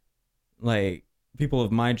people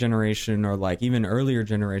of my generation or like even earlier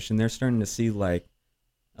generation, they're starting to see like,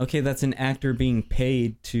 okay, that's an actor being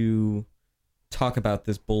paid to talk about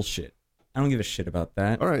this bullshit. I don't give a shit about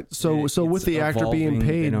that. All right, so with the actor being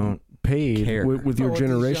paid with your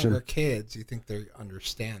generation, these younger kids, you think they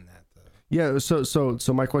understand that though? Yeah.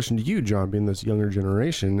 So my question to you, John, being this younger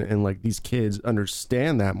generation, and like these kids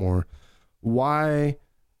understand that more, why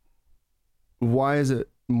is it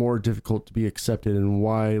more difficult to be accepted, and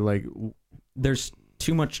why like there's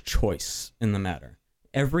too much choice in the matter.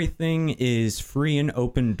 Everything is free and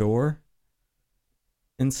open door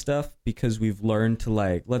and stuff because we've learned to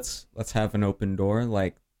like let's have an open door,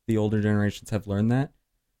 like the older generations have learned that.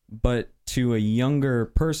 But to a younger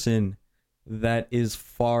person, that is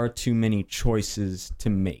far too many choices to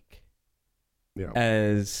make.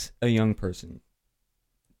 as a young person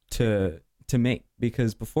to make,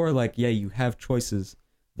 because before, like, yeah, you have choices.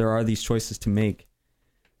 There are these choices to make,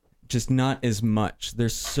 just not as much.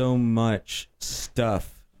 There's so much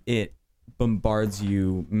stuff. It bombards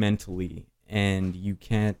you mentally, and you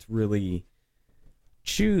can't really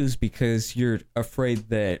choose because you're afraid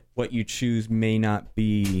that what you choose may not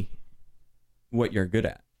be what you're good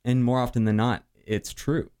at. And more often than not, it's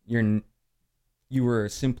true. You were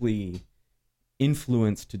simply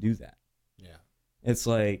influenced to do that. Yeah. It's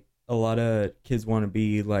like a lot of kids want to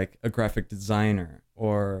be like a graphic designer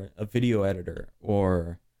or a video editor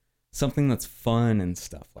or something that's fun and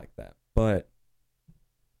stuff like that. But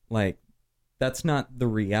like, that's not the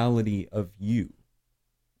reality of you.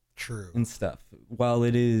 True. And stuff. While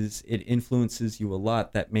it influences you a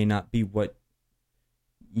lot, that may not be what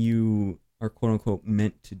you are quote unquote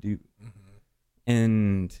meant to do. Mm-hmm.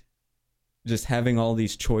 And just having all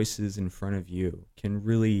these choices in front of you can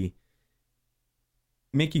really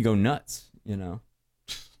make you go nuts, you know?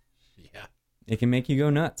 Yeah. It can make you go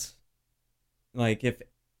nuts.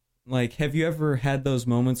 Have you ever had those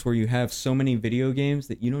moments where you have so many video games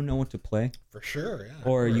that you don't know what to play? For sure, yeah.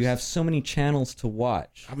 Or you have so many channels to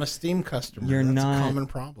watch. I'm a Steam customer. You're That's not a common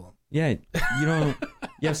problem. Yeah, you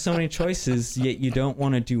have so many choices, yet you don't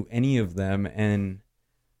want to do any of them. And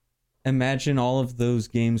imagine all of those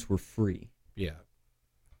games were free. Yeah.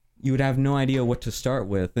 You would have no idea what to start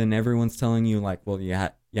with, and everyone's telling you, like, well, you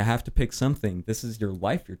have to pick something. This is your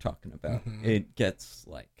life you're talking about. Mm-hmm. It gets,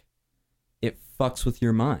 like, it fucks with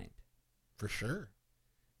your mind. For sure.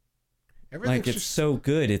 Like, it's so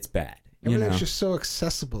good, it's bad. Everything's just so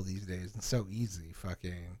accessible these days and so easy.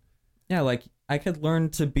 Fucking. Yeah, like, I could learn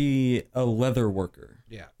to be a leather worker.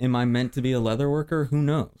 Yeah. Am I meant to be a leather worker? Who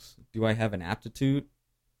knows? Do I have an aptitude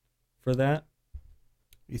for that?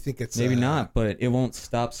 You think it's... Maybe not, but it won't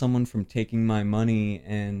stop someone from taking my money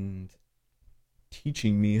and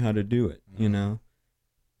teaching me how to do it, you know?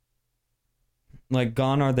 Like,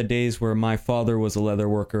 gone are the days where my father was a leather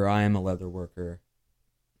worker, I am a leather worker.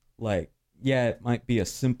 Like, yeah, it might be a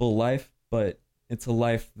simple life, but it's a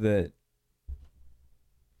life that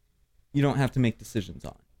you don't have to make decisions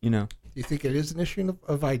on, you know? You think it is an issue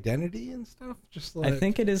of identity and stuff? Just like... I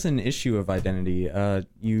think it is an issue of identity.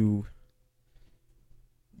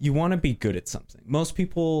 You want to be good at something. Most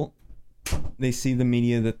people, they see the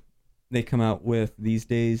media that they come out with these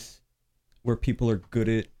days where people are good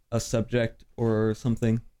at a subject or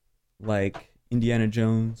something, like Indiana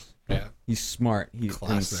Jones. Yeah. He's smart. He's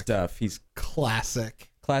doing stuff. He's classic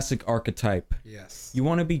archetype. Yes. You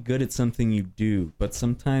want to be good at something you do, but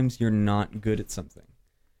sometimes you're not good at something.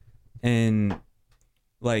 And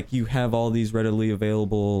like, you have all these readily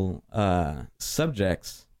available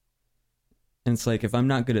subjects, and it's like, if I'm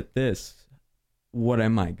not good at this, what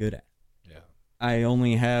am I good at? Yeah. I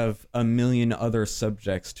only have a million other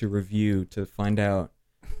subjects to review to find out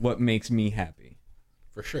what makes me happy.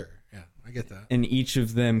 For sure. Yeah, I get that. And each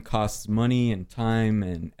of them costs money and time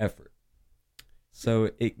and effort.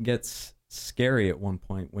 So it gets scary at one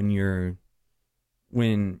point when you've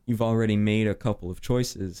already made a couple of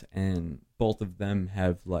choices and both of them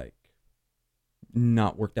have, like,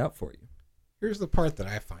 not worked out for you. Here's the part that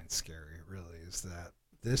I find scary, really, is that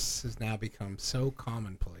this has now become so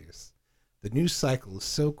commonplace. The news cycle is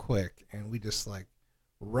so quick, and we just, like,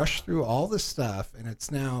 rush through all this stuff, and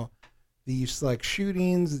it's now these, like,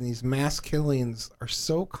 shootings and these mass killings are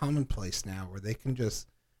so commonplace now, where they can just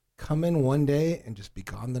come in one day and just be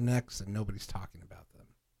gone the next, and nobody's talking about them.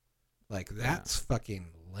 Like, that's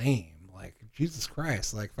fucking lame. Like, Jesus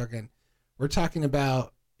Christ. Like, fucking, we're talking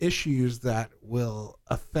about issues that will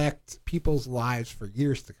affect people's lives for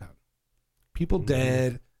years to come. People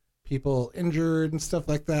dead, people injured and stuff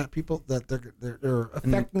like that. People that they're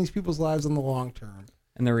affecting these people's lives in the long term.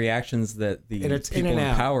 And the reactions that the people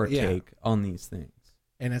in power take on these things.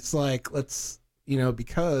 And it's like, let's,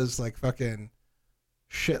 because, like, fucking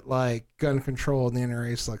shit like gun control in the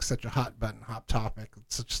NRA is, like, such a hot topic.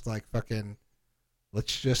 It's just like, fucking,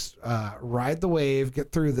 let's just ride the wave,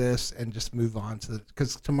 get through this, and just move on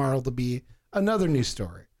because tomorrow there'll be another news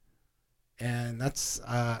story. And that's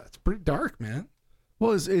it's pretty dark, man.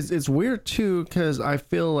 Well, it's weird too, because I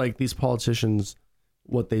feel like these politicians,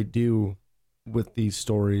 what they do with these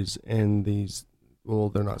stories and these, well,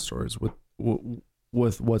 they're not stories,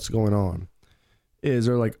 with what's going on, is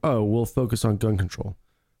they're like, oh, we'll focus on gun control,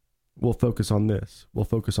 we'll focus on this, we'll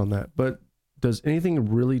focus on that. But does anything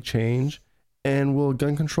really change? And will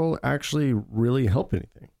gun control actually really help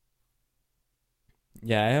anything?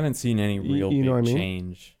 Yeah, I haven't seen any real big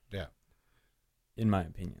change. Yeah. In my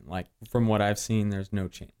opinion. Like, from what I've seen, there's no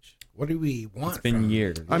change. What do we want? It's been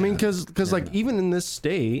years. I mean, because like even in this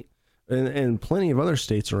state and plenty of other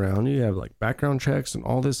states around, you have like background checks and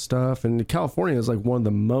all this stuff. And California is like one of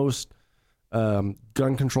the most gun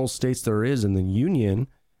control states there is in the union.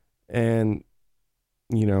 And,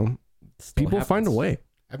 you know, people find a way.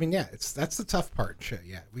 I mean, yeah, that's the tough part. Shit,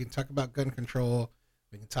 yeah. We can talk about gun control.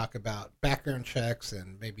 We can talk about background checks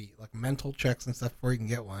and maybe like mental checks and stuff before you can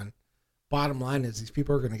get one. Bottom line is these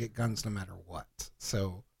people are going to get guns no matter what.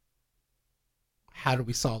 So how do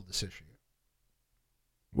we solve this issue?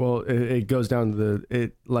 Well, it goes down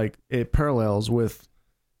to it parallels with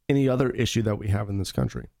any other issue that we have in this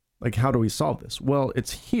country. Like, how do we solve this? Well,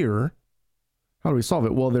 it's here. How do we solve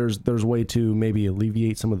it? Well, there's a way to maybe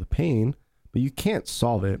alleviate some of the pain, but you can't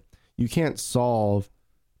solve it. You can't solve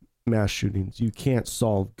mass shootings. You can't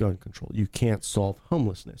solve gun control. You can't solve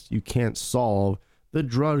homelessness. You can't solve the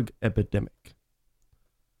drug epidemic.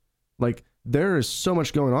 Like, there is so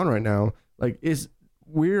much going on right now. Like,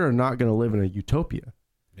 we are not going to live in a utopia.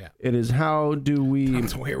 Yeah. It is how do we...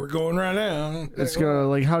 That's the way we're going right now. It's going to,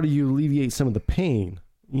 like, how do you alleviate some of the pain?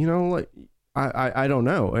 You know, like, I don't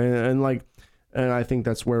know. And I think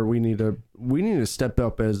that's where we need to step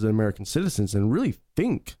up as American citizens and really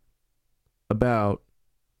think about,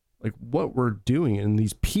 like, what we're doing and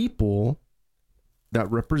these people that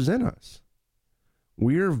represent us.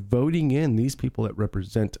 We're voting in these people that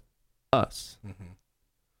represent us. Mm-hmm.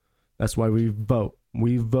 That's why we vote.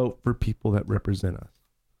 We vote for people that represent us.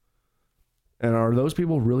 And are those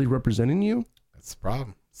people really representing you? That's the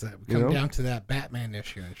problem. So we come down to that Batman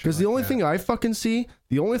issue. Because the only thing I fucking see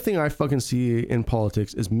in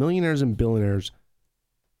politics is millionaires and billionaires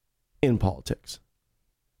in politics.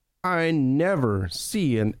 I never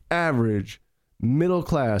see an average, middle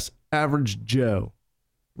class, average Joe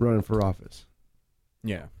running for office.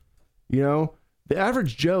 Yeah. You know, the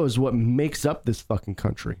average Joe is what makes up this fucking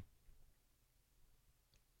country.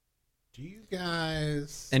 Do you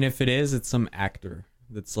guys... And if it is, it's some actor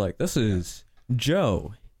that's like, this is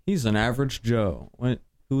Joe. He's an average Joe.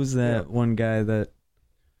 Who was that one guy that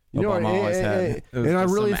Obama always had? And I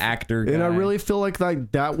really, some actor guy. And I really feel like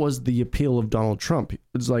that was the appeal of Donald Trump.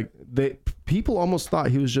 It's like people almost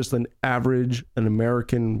thought he was just an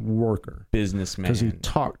American worker, businessman. Because he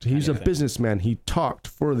talked. He's a businessman. He talked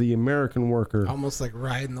for the American worker. Almost like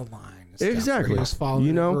riding the line. Exactly. He was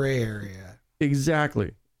following the gray area.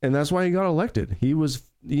 Exactly. And that's why he got elected. He was,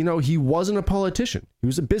 he wasn't a politician. He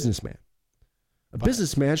was a businessman. A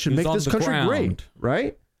businessman should make this country great,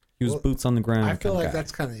 right? He was boots on the ground. I feel like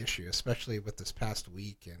that's kind of the issue, especially with this past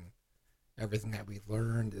week and everything that we've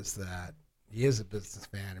learned is that he is a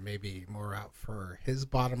businessman and maybe more out for his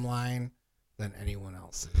bottom line than anyone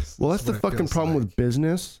else's. Well, that's the fucking problem with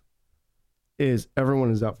business is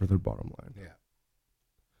everyone is out for their bottom line. Yeah.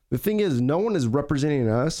 The thing is, no one is representing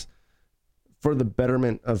us for the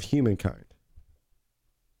betterment of humankind.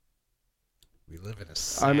 We live in a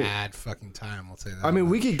sad fucking time, I'll say that. I mean,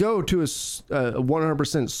 we could go to a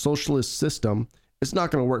 100% socialist system. It's not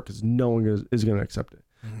going to work because no one is going to accept it.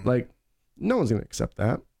 Mm-hmm. Like, no one's going to accept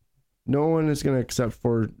that. No one is going to accept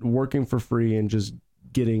for working for free and just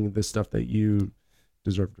getting the stuff that you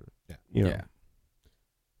deserve to. Yeah. Yeah.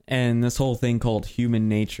 And this whole thing called human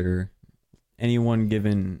nature, anyone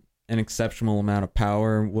given an exceptional amount of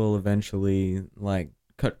power will eventually, like,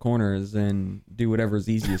 cut corners and do whatever's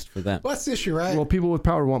easiest for them. Well, that's the issue, right? Well, people with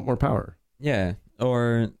power want more power. Yeah,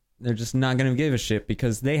 or they're just not going to give a shit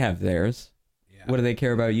because they have theirs. Yeah. What do they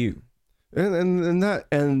care about you? And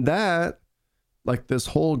that, like, this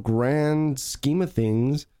whole grand scheme of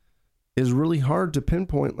things is really hard to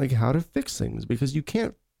pinpoint, like, how to fix things because you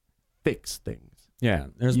can't fix things. Yeah,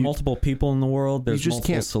 there's multiple people in the world. There's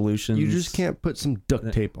multiple solutions. You just can't put some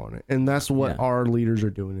duct tape on it. And that's what our leaders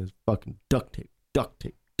are doing is fucking duct tape. Duct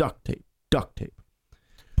tape, duct tape, duct tape.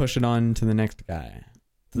 Push it on to the next guy.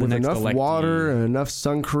 With enough water and enough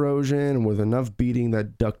sun corrosion and with enough beating,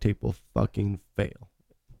 that duct tape will fucking fail.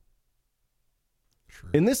 True.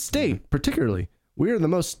 In this state, particularly, we are the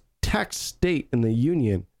most taxed state in the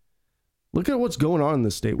union. Look at what's going on in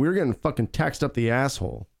this state. We're getting fucking taxed up the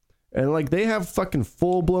asshole. And, like, they have fucking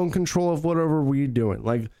full-blown control of whatever we're doing.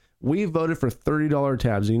 Like, we voted for $30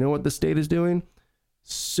 tabs. You know what the state is doing?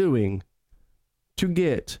 Suing to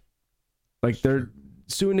get, like, they're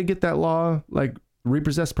suing to get that law, like,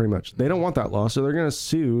 repossessed pretty much. They don't want that law, so they're going to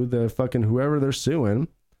sue the fucking whoever they're suing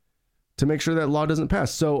to make sure that law doesn't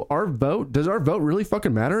pass. So does our vote really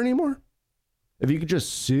fucking matter anymore? If you could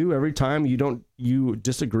just sue every time you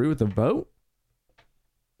disagree with the vote?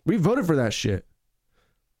 We voted for that shit.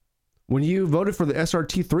 When you voted for the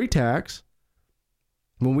SRT3 tax,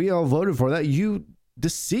 when we all voted for that, you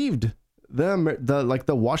deceived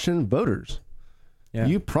the Washington voters. Yeah.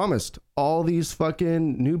 You promised all these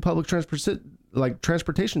fucking new public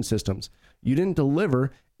transportation systems. You didn't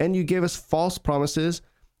deliver, and you gave us false promises,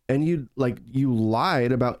 and you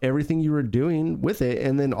lied about everything you were doing with it,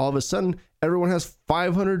 and then all of a sudden everyone has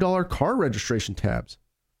 $500 car registration tabs.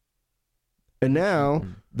 And now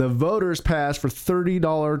the voters passed for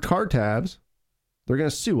 $30 car tabs. They're going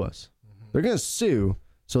to sue us. They're going to sue,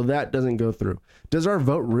 so that doesn't go through. Does our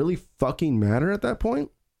vote really fucking matter at that point?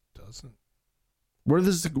 Doesn't. Where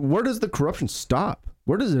does the corruption stop?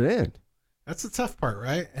 Where does it end? That's the tough part,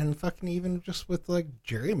 right? And fucking even just with like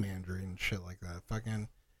gerrymandering and shit like that, fucking,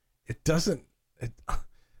 it doesn't.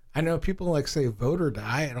 I know people like say vote or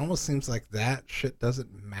die. It almost seems like that shit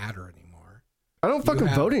doesn't matter anymore. I don't fucking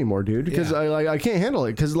vote anymore, dude, because I can't handle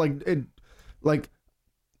it. Because what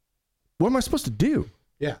am I supposed to do?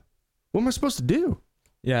 Yeah. What am I supposed to do?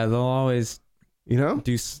 Yeah, they'll always, they'll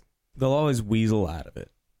always weasel out of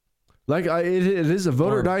it. Like it is a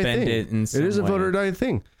vote or die thing. It is a vote or die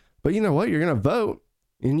thing. But you know what? You're gonna vote,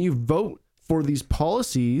 and you vote for these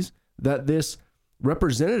policies that this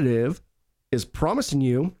representative is promising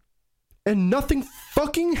you, and nothing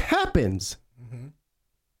fucking happens. Mm-hmm.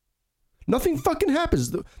 Nothing fucking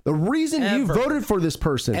happens. The reason you voted for this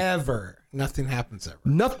person, nothing happens ever.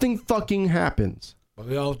 Nothing fucking happens. But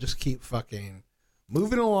we all just keep fucking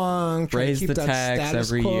moving along, trying raise to keep the that tax status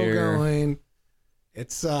every quo year. going.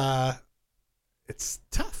 It's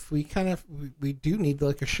tough. We do need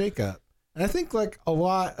like a shakeup, and I think like a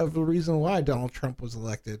lot of the reason why Donald Trump was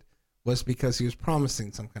elected was because he was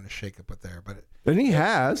promising some kind of shakeup with there, but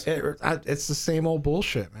it's the same old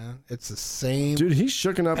bullshit, man. It's the same. Dude, he's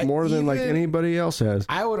shooken up more than like anybody else has.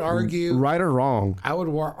 I would argue, right or wrong. I would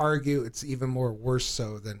argue it's even more worse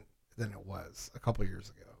so than it was a couple years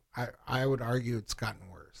ago. I would argue it's gotten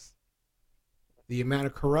worse. The amount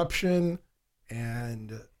of corruption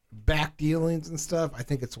and back dealings and stuff, I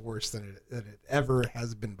think it's worse than it ever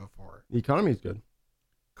has been before. The economy is good.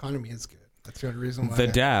 Economy is good. That's the only reason why the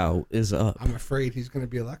Dow is up. I'm afraid he's going to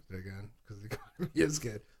be elected again because the economy is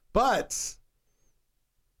good. But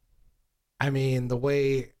I mean, the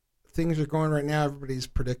way things are going right now, everybody's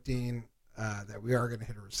predicting that we are going to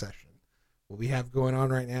hit a recession. What we have going on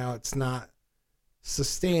right now, it's not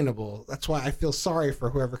sustainable. That's why I feel sorry for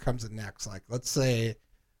whoever comes in next. Like, let's say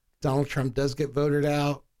Donald Trump does get voted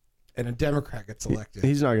out and a Democrat gets elected.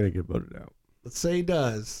 He's not going to get voted out. Let's say he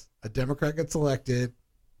does. A Democrat gets elected.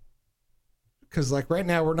 Because, like, right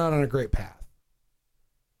now, we're not on a great path.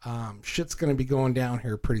 Shit's going to be going down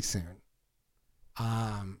here pretty soon.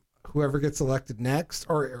 Whoever gets elected next,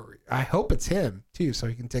 or I hope it's him, too, so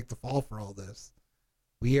he can take the fall for all this.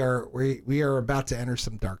 We are about to enter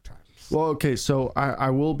some dark times. Well, okay, so I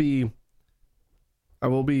will play a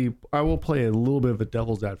little bit of a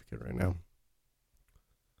devil's advocate right now.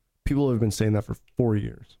 People have been saying that for 4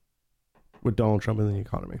 years with Donald Trump and the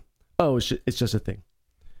economy. Oh, it's just a thing.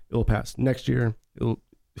 It'll pass. Next year,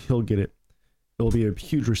 he'll get it. It'll be a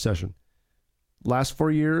huge recession. Last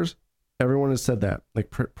 4 years, everyone has said that. Like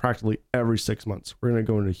practically every 6 months, we're going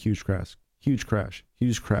to go into a huge crash.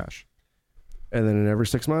 And then in every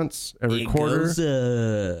 6 months, every quarter,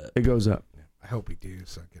 it goes up. I hope we do,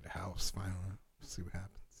 so I get a house finally. See what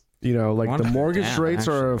happens. Like the mortgage rates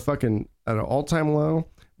are fucking at an all-time low.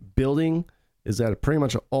 Building is at pretty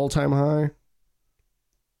much an all-time high.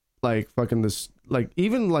 Like fucking this, like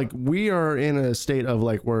even like we are in a state of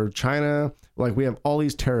like where China, like we have all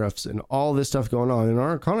these tariffs and all this stuff going on, and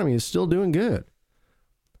our economy is still doing good.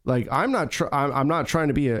 Like I'm not trying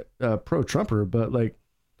to be a pro-Trumper, but like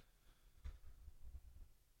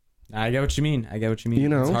I get what you mean.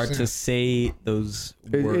 It's hard to say those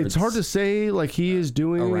words. It's hard to say like he is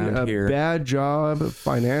doing a bad job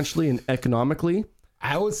financially and economically.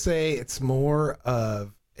 I would say it's more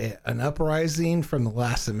of an uprising from the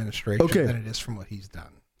last administration than it is from what he's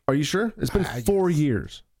done. Are you sure? It's been 4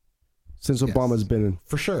 years since Obama's been in.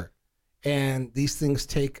 For sure. And these things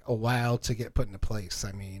take a while to get put into place.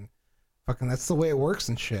 I mean, fucking that's the way it works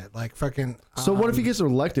and shit. Like fucking. So what if he gets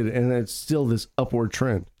elected and it's still this upward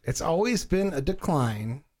trend? It's always been a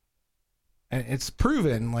decline. And it's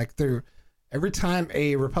proven like every time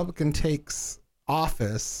a Republican takes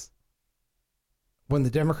office, when the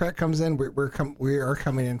Democrat comes in, we are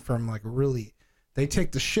coming in from like really, they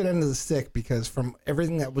take the shit end of the stick because from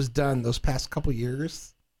everything that was done those past couple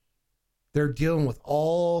years, they're dealing with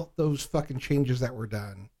all those fucking changes that were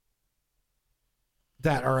done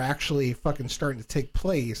that are actually fucking starting to take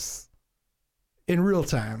place in real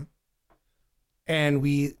time. And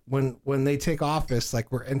when they take office,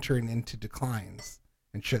 like we're entering into declines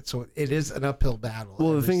and shit. So it is an uphill battle.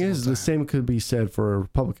 Well, the thing is, the same could be said for a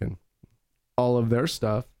Republican. all of their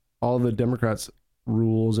stuff, all the Democrats'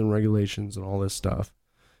 rules and regulations and all this stuff.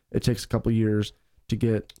 It takes a couple years to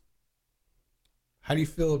get. How do you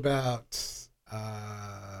feel about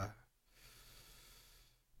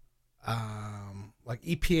like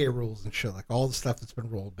EPA rules and shit, like all the stuff that's been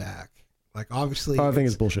rolled back? Like obviously, I think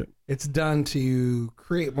it's bullshit. It's done to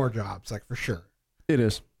create more jobs, like for sure. It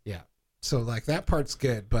is. Yeah. So like that part's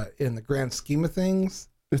good, but in the grand scheme of things,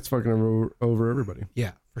 it's fucking over everybody.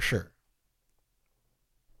 Yeah, for sure.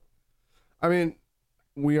 I mean,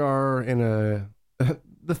 we are in a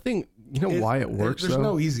the thing. You know why it works? There's though?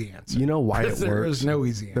 No easy answer. You know why it works? There is no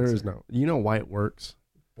easy answer. There is no. You know why it works?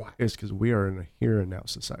 Why? It's because we are in a here and now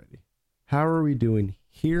society. How are we doing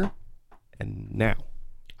here and now?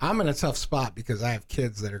 I'm in a tough spot because I have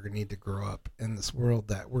kids that are going to need to grow up in this world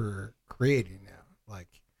that we're creating now. Like,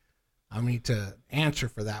 I need to answer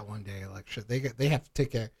for that one day. Like, shit, they have to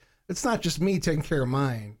take care. It's not just me taking care of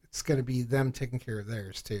mine. It's going to be them taking care of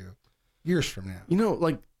theirs too, years from now. You know,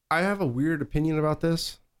 like I have a weird opinion about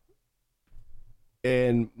this,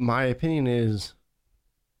 and my opinion is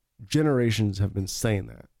generations have been saying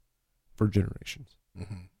that for generations.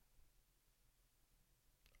 Mm-hmm.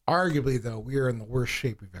 Arguably, though, we are in the worst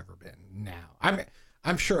shape we've ever been now.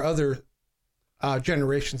 I'm sure other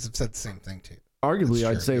generations have said the same thing too. Arguably,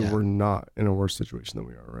 I'd say yeah. we're not in a worse situation than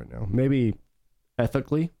we are right now. Maybe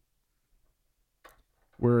ethically,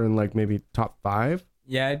 we're in like maybe top 5.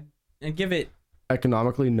 Yeah, I'd give it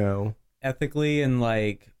Economically, no. ethically and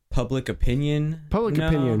like public opinion. Public no.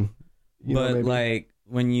 opinion, you know, But maybe. like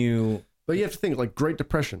when you But you have to think like Great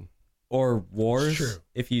Depression. or wars, True.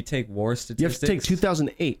 if you take war statistics, You have to take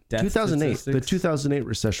 2008. Death 2008, the statistics. 2008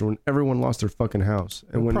 recession when everyone lost their fucking house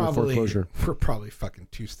and went into foreclosure. We're probably fucking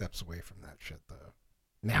 2 steps away from that shit though.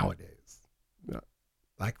 Nowadays, Yeah.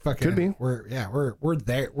 like fucking Could be. We're there.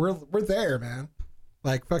 We're there, man.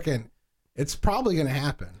 Like fucking, it's probably gonna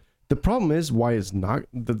happen. The problem is why it's not.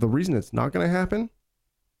 The reason it's not going to happen.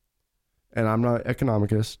 And I'm not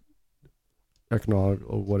economist, or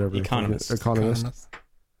whatever. Economist. Economist.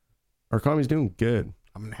 Our economy's doing good.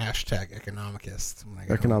 I'm gonna hashtag economicist. When I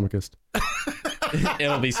get Economicist.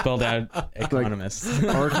 it'll be spelled out economist.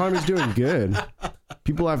 Our economy's doing good.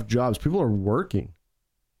 People have jobs. People are working.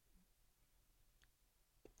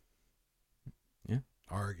 home.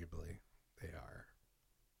 Arguably, they are.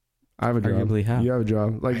 I have a job. Arguably how? You have a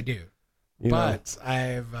job. Like I do, you know, but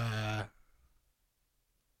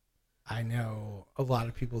I know a lot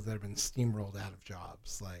of people that have been steamrolled out of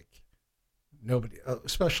jobs. Like nobody,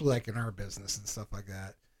 especially like in our business and stuff like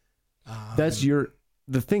that. that's your.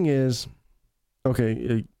 The thing is,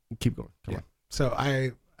 okay, keep going. Come on. So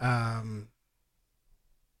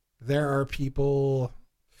there are people,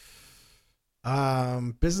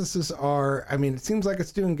 businesses are, I mean, it seems like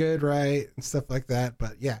it's doing good, right? And stuff like that.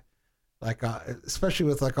 But yeah, like, especially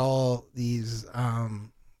with like all these,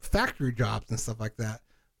 factory jobs and stuff like that,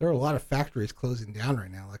 there are a lot of factories closing down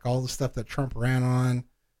right now. Like all the stuff that Trump ran on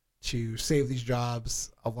to save these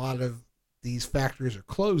jobs, a lot of these factories are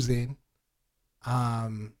closing.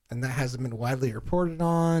 And that hasn't been widely reported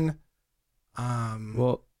on.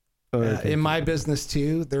 Well, in my business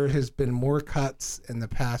too, there has been more cuts in the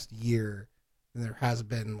past year than there has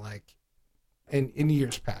been like in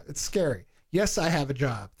years past. It's scary. Yes, I have a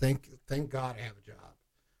job. Thank God I have a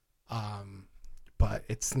job. But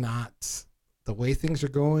it's not the way things are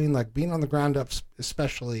going. Like being on the ground up,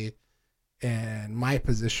 especially in my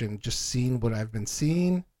position, just seeing what I've been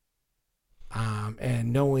seeing,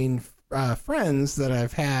 and knowing friends that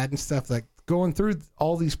I've had and stuff, like going through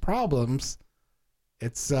all these problems.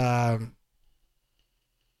 It's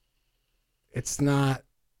not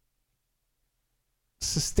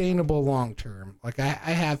sustainable long term. Like I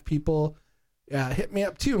have people hit me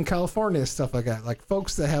up too in California and stuff like that. Like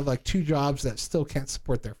folks that have like 2 jobs that still can't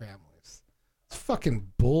support their families. It's fucking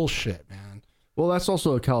bullshit, man. well, that's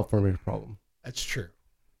also a California problem. That's true.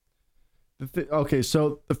 Okay,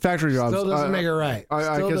 so the factory jobs Still doesn't make it right.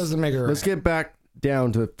 I guess Doesn't make it right. Let's get back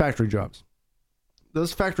down to factory jobs.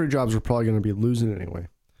 Those factory jobs are probably going to be losing anyway.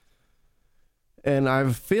 And I have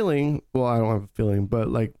a feeling, well, I don't have a feeling, but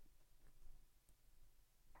like,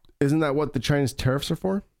 isn't that what the Chinese tariffs are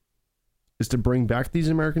for? Is to bring back these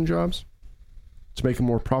American jobs? To make it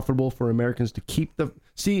more profitable for Americans to keep the...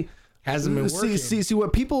 Hasn't been working. See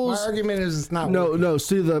what people's... My argument is it's not working. No,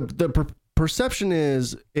 see, the perception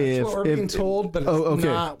is That's what we're being told, but it's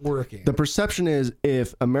not working. The perception is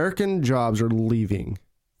if American jobs are leaving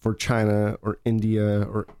for China or India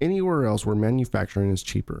or anywhere else where manufacturing is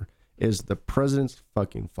cheaper, is the president's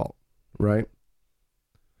fucking fault, right?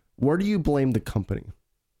 Where do you blame the company?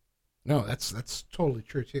 No, that's totally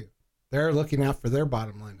true too. They're looking out for their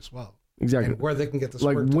bottom line as well. Exactly. and where they can get this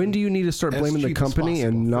Like, work when done do you need to start as blaming the cheap as company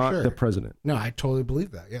and possible, for not sure. the president? No, I totally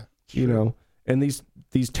believe that. Yeah. You know, and these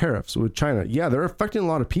tariffs with China, yeah, they're affecting a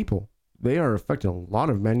lot of people. They are affecting a lot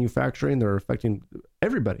of manufacturing. They're affecting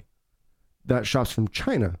everybody that shops from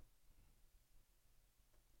China.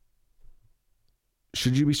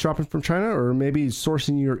 Should you be shopping from China, or maybe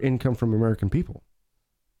sourcing your income from American people?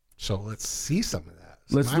 So let's see some of that.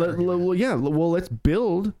 Let's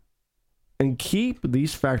build and keep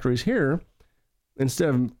these factories here instead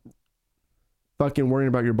of fucking worrying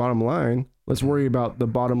about your bottom line. Let's worry about the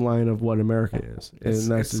bottom line of what America is, and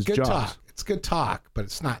that's its good jobs. talk. It's good talk, but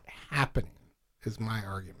it's not happening. Is my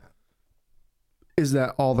argument. Is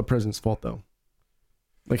that all the president's fault though?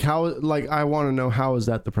 Like how? Like I want to know, how is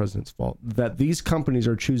that the president's fault that these companies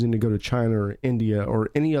are choosing to go to China or India or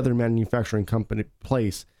any other manufacturing company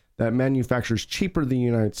place that manufactures cheaper than the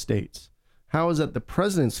United States? How is that the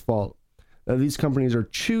president's fault that these companies are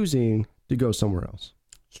choosing to go somewhere else?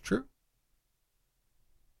 It's true.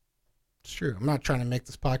 It's true. I'm not trying to make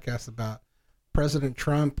this podcast about President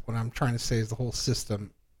Trump. What I'm trying to say is the whole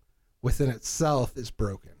system within itself is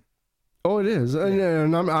broken. Oh, it is,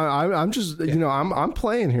 and I'm just I'm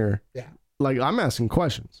playing here. Yeah. Like I'm asking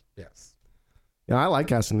questions. Yes. Yeah, I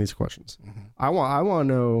like asking these questions. Mm-hmm. I want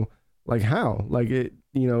to know like how, like it.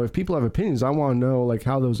 If people have opinions, I want to know like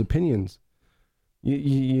how those opinions.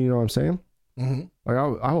 You know what I'm saying? Mm-hmm. Like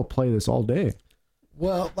I will play this all day.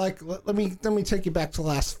 Well, like let me take you back to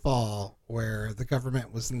last fall where the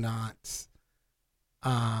government was not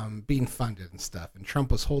being funded and stuff, and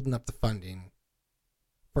Trump was holding up the funding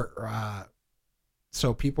for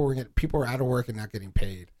so people were out of work and not getting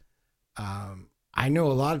paid. I know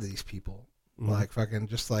a lot of these people, like fucking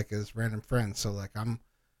just like as random friends. So like I'm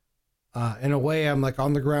in a way I'm like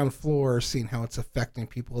on the ground floor seeing how it's affecting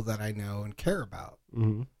people that I know and care about.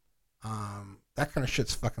 Mm-hmm. That kind of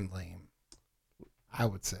shit's fucking lame, I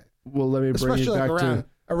would say. Well, let me bring you back to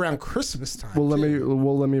around Christmas time. Let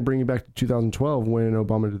me bring you back to 2012 when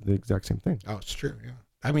Obama did the exact same thing. Oh, it's true. Yeah.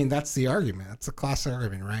 I mean, that's the argument. That's a classic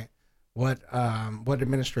argument, right? What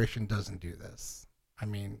administration doesn't do this? I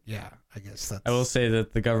mean, yeah, I guess that's... I will say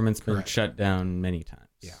that the government's been correct. shut down many times.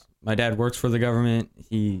 Yeah. My dad works for the government.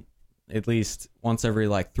 He, at least once every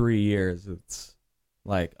like 3 years, it's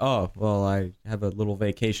like, oh, well, I have a little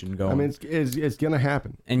vacation going. I mean, it's going to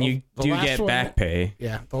happen. And you the do last get one- back pay.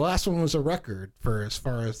 Yeah, the last one was a record for as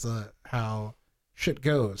far as how shit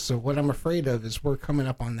goes. So what I'm afraid of is we're coming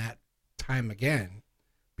up on that time again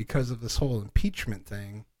because of this whole impeachment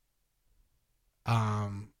thing.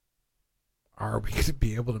 Are we going to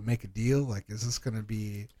be able to make a deal? Like, is this going to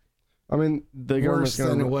be I mean, the worse government's than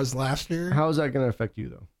it going was last year? How is that going to affect you,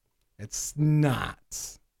 though? It's not.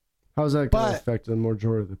 How is that going to But- affect the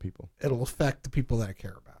majority of the people? It'll affect the people that I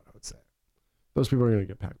care about, I would say. Those people are going to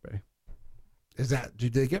get back pay. Do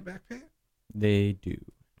they get back pay? They do.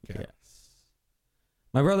 Okay. Yes.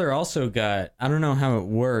 My brother also got, I don't know how it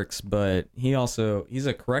works, but he's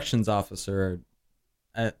a corrections officer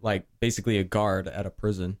at like basically a guard at a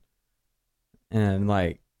prison. And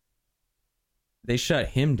like they shut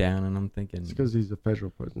him down and I'm thinking, It's because he's a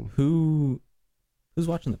federal prison. who's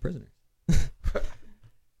watching the prisoners?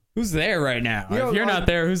 Who's there right now? You know, if you're not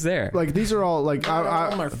there, who's there? Like, these are all, like, All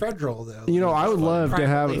I my federal, though. you know, I would love to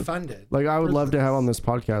have, privately funded. like, I would love to have on prisons.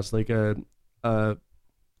 this podcast,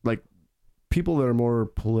 like people that are more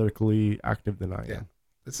politically active than I am. Yeah.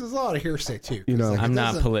 This is a lot of hearsay, too. 'cause, You know, like, it I'm not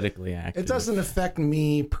doesn't- politically active. It doesn't affect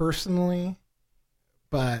me personally,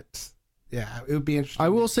 but yeah, it would be interesting. I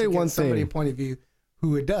will to say get one somebody thing. point of view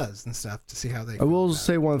who it does and stuff to see how they. I feel will about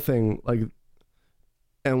say it. one thing, like,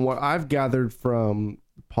 and what I've gathered from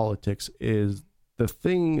politics is the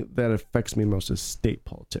thing that affects me most is state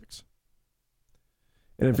politics.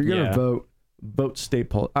 And if you're gonna Yeah. vote state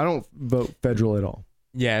politics. I don't vote federal at all.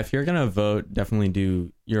 Yeah, if you're gonna vote, definitely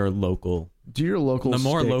do your local. Do your local. The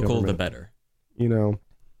more state local, the government. better. You know,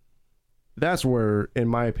 that's where, in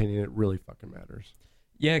my opinion, it really fucking matters.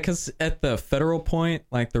 Yeah, because at the federal point,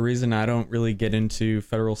 like the reason I don't really get into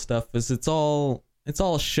federal stuff is it's all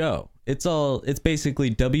a show. It's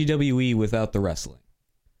basically WWE without the wrestling.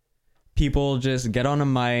 People just get on a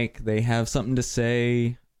mic, they have something to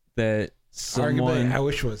say that Arguably, I someone,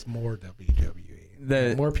 wish it was more WWE.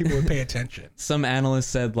 That- More people would pay attention. some analyst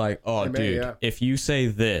said like, oh, Hey, man, dude, yeah. if you say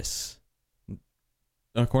this,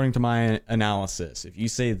 according to my analysis, if you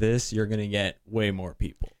say this, you're gonna get way more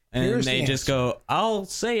people. And Here's they the just answer. go, I'll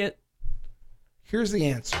say it. Here's the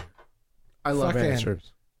answer. I love Fucking-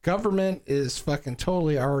 answers. Government is fucking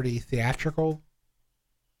totally already theatrical.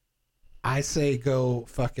 I say go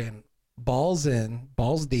fucking balls in,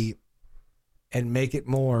 balls deep, and make it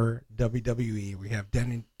more WWE. We have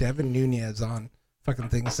Devin Nunez on fucking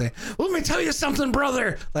things saying, "Let me tell you something,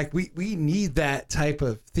 brother." Like we need that type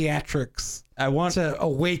of theatrics. I want to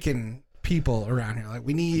awaken people around here. Like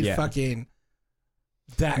we need fucking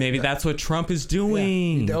that. Maybe that's what Trump is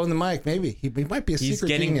doing. Yeah. On the mic, maybe he might be a secret genius. He's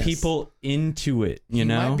getting people into it. You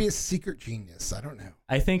know, he might be a secret genius. I don't know.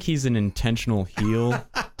 I think he's an intentional heel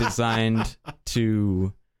designed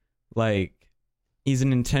to, like, he's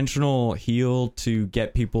an intentional heel to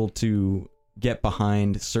get people to get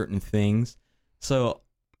behind certain things. So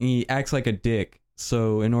he acts like a dick.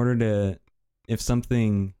 So in order to, if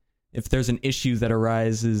there's an issue that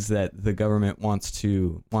arises that the government wants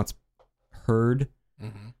heard,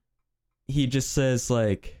 he just says some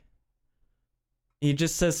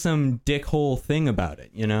dickhole thing about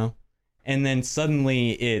it, you know? And then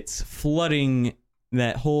suddenly it's flooding,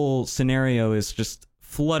 that whole scenario is just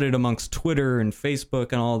flooded amongst Twitter and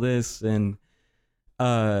Facebook and all this, and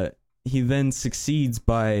he then succeeds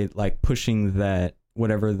by like pushing that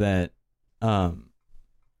whatever that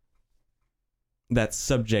that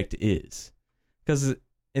subject is, because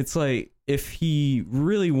it's like if he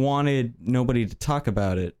really wanted nobody to talk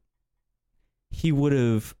about it, he would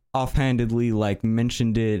have offhandedly like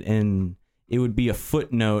mentioned it and it would be a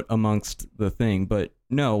footnote amongst the thing. But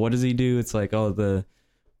no, what does he do? It's like, oh, the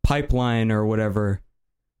pipeline or whatever.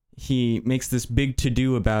 He makes this big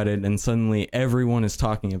to-do about it, and suddenly everyone is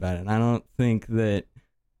talking about it. And I don't think that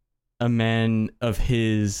a man of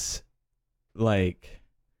his, like,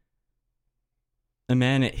 a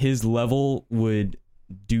man at his level would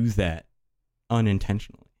do that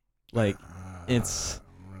unintentionally. Like,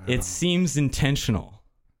 it seems intentional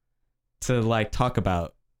to, like, talk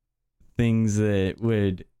about things that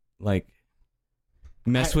would, like,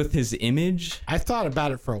 mess with his image. I thought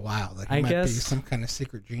about it for a while. Like, he might guess be some kind of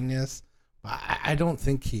secret genius. But I don't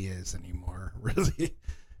think he is anymore, really.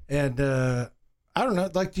 And I don't know.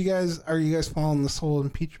 Like, are you guys following this whole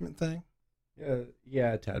impeachment thing?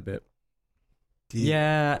 Yeah, a tad bit. He's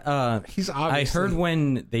obviously. I heard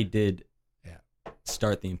when they did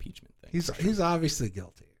start the impeachment thing. He's obviously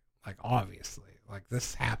guilty. Like, obviously. Like,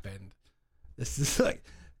 this happened. This is like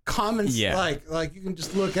common. Yeah. Like you can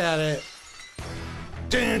just look at it.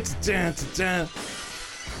 Dun, dun, dun, dun.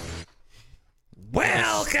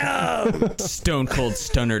 Welcome. Stone Cold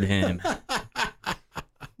stunnered him.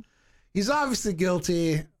 He's obviously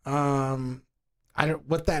guilty.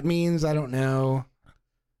 What that means, I don't know.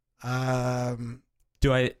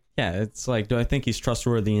 It's like, do I think he's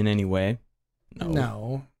trustworthy in any way?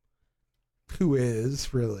 No. Who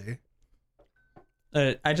is, really?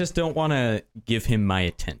 I just don't want to give him my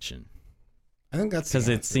attention. I think that's because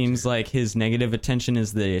it seems like his negative attention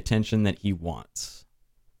is the attention that he wants.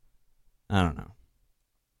 I don't know.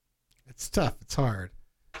 It's tough. It's hard,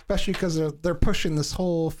 especially because they're pushing this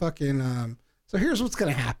whole fucking. So here's what's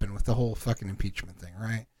gonna happen with the whole fucking impeachment thing,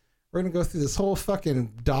 right? We're gonna go through this whole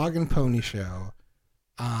fucking dog and pony show.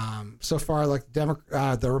 So far, like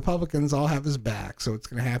the Republicans all have his back. So what's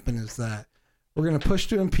gonna happen is that we're gonna push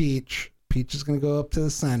to impeach. Impeach is gonna go up to the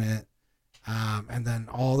Senate. And then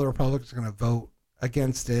all the Republicans are going to vote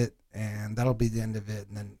against it, and that'll be the end of it.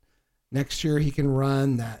 And then next year he can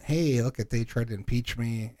run that, hey, look, they tried to impeach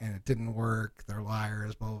me, and it didn't work. They're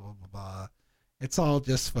liars, blah, blah, blah, blah. It's all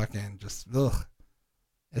just fucking ugh.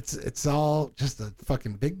 It's all just a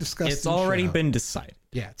fucking big disgusting It's already show. been decided.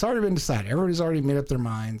 Yeah, it's already been decided. Everybody's already made up their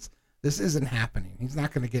minds. This isn't happening. He's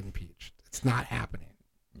not going to get impeached. It's not happening.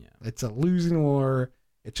 Yeah. It's a losing war.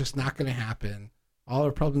 It's just not going to happen. All the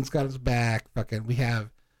Republicans got his back. Fucking, we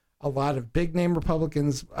have a lot of big name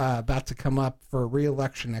Republicans about to come up for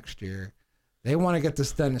re-election next year. They want to get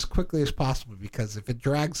this done as quickly as possible because if it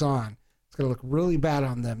drags on, it's going to look really bad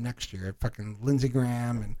on them next year. Fucking Lindsey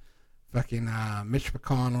Graham and fucking Mitch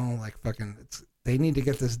McConnell, like fucking, they need to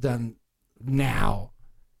get this done now,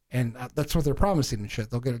 and that's what they're promising and shit.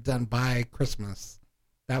 They'll get it done by Christmas.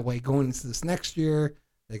 That way, going into this next year,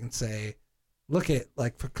 they can say, look at,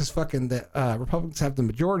 like, because fucking the Republicans have the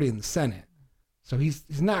majority in the Senate, so he's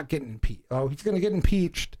not getting impeached. Oh, he's gonna get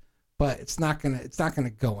impeached, but it's not gonna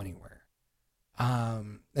go anywhere.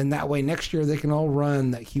 And that way next year they can all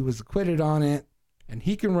run that he was acquitted on it, and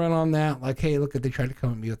he can run on that. Like, hey, look, they tried to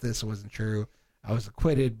come at me with this. It wasn't true. I was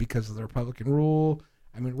acquitted because of the Republican rule.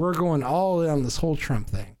 I mean, we're going all in on this whole Trump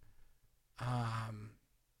thing.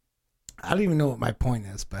 I don't even know what my point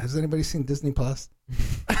is, but has anybody seen Disney Plus?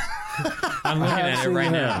 I'm looking at it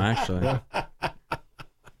right now, actually.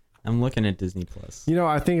 I'm looking at Disney Plus. You know,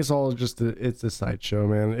 I think it's all just it's a sideshow,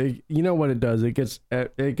 man. You know what it does? It gets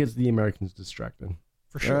the Americans distracted.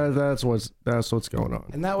 For sure. That's what's going on.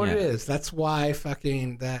 And that's what it is. That's why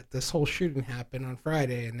this whole shooting happened on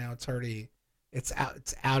Friday, and now it's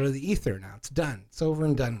out of the ether now. It's done. It's over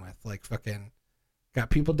and done with. Like fucking got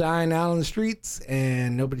people dying out on the streets,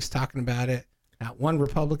 and nobody's talking about it. Not one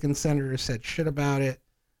Republican senator said shit about it.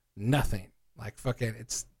 Nothing. Like fucking,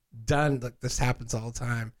 it's done. Like this happens all the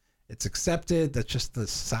time. It's accepted. That's just the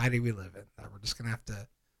society we live in. That we're just gonna have to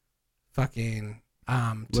fucking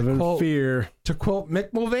live in fear. To quote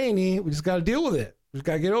Mick Mulvaney, we just got to deal with it. We just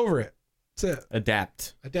got to get over it. That's it.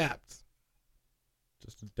 Adapt.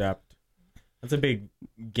 Just adapt. That's a big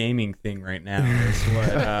gaming thing right now. Is what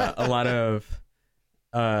a lot of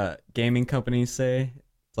gaming companies say.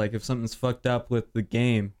 It's like if something's fucked up with the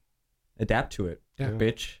game, adapt to it,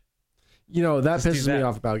 bitch. You know, that pisses me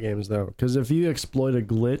off about games, though. Because if you exploit a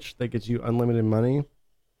glitch that gets you unlimited money,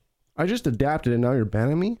 I just adapted and now you're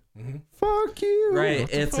banning me? Mm-hmm. Fuck you. Right.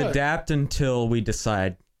 It's adapt until we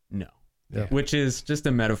decide no. Yeah. Which is just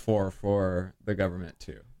a metaphor for the government,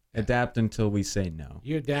 too. Yeah. Adapt until we say no.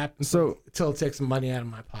 You adapt until it takes some money out of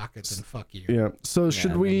my pockets and fuck you. Yeah. So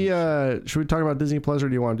should we talk about Disney Plus or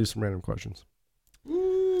do you want to do some random questions?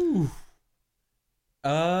 Ooh.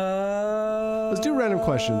 Let's do random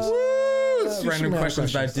questions. Random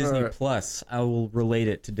questions about Disney Plus. I will relate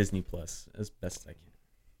it to Disney Plus as best I can.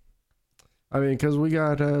 I mean, because we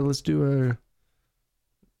got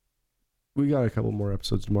we got a couple more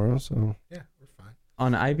episodes tomorrow, so yeah, we're fine.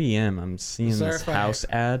 On IBM, I'm seeing this house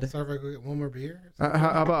ad. Sorry if I go get one more beer.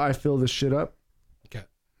 How about I fill this shit up? Okay.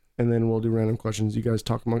 And then we'll do random questions. You guys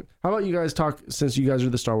talk among. How about you guys talk? Since you guys are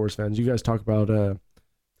the Star Wars fans, you guys talk about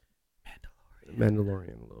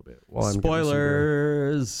Mandalorian a little bit. While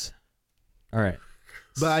Spoilers. All right.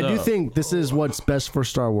 But I do think this is what's best for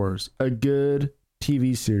Star Wars. A good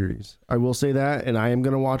TV series. I will say that, and I am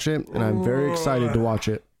going to watch it, and I'm very excited to watch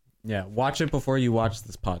it. Yeah, watch it before you watch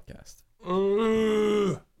this podcast.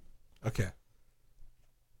 Okay.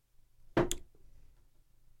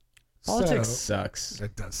 Politics sucks.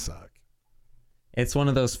 It does suck. It's one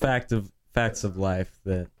of those facts of life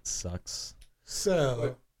that sucks.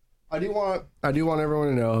 So I do want everyone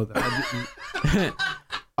to know that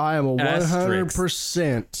I am a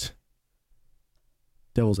 100%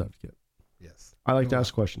 devil's advocate. Yes. I like to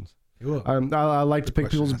ask questions. I like to pick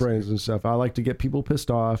people's brains and stuff. I like to get people pissed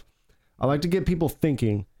off. I like to get people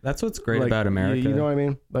thinking. That's what's great about America. You know what I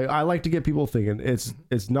mean? Like I like to get people thinking.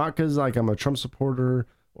 It's not because like I'm a Trump supporter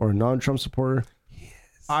or a non-Trump supporter. Yes.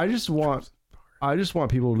 I just want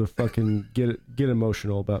people to fucking get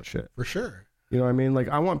emotional about shit. For sure. You know what I mean? Like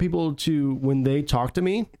I want people to, when they talk to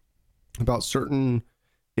me about certain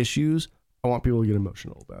issues, I want people to get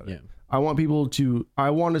emotional about it. Yeah. I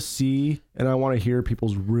want to see and I want to hear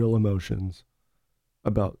people's real emotions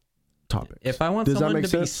about topics. If I want someone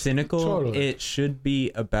to be cynical, it should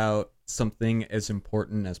be about something as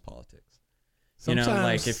important as politics. Sometimes, you know,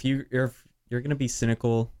 like if you're going to be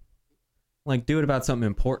cynical, like do it about something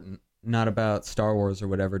important, not about Star Wars or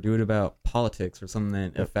whatever. Do it about politics or something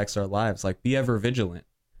that affects our lives. Like be ever vigilant.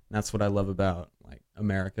 And that's what I love about like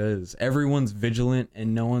America is everyone's vigilant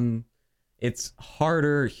and no one. It's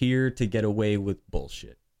harder here to get away with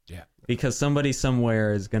bullshit. Yeah. Because somebody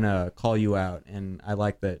somewhere is going to call you out. And I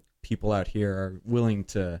like that people out here are willing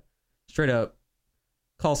to straight up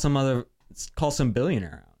call some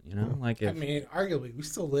billionaire out, you know? Like I mean, arguably, we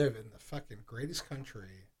still live in the fucking greatest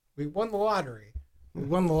country. We won the lottery. We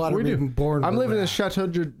won the lottery. We've been born. I'm living in Chateau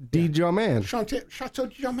de Germain. Chateau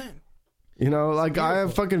de Germain. You know, like I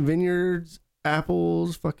have fucking vineyards,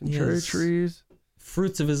 apples, fucking cherry trees.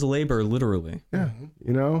 Fruits of his labor, literally. Yeah,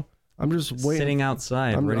 you know, I'm just waiting. Sitting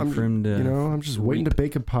outside, ready for him to. You know, I'm just waiting to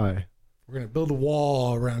bake a pie. We're gonna build a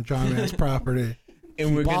wall around John Mann's property,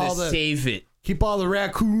 and we're gonna save it. Keep all the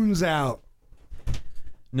raccoons out.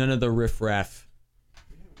 None of the riffraff.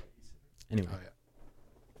 Anyway. Oh, yeah.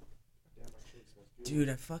 Dude,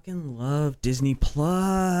 I fucking love Disney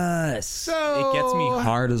Plus. So it gets me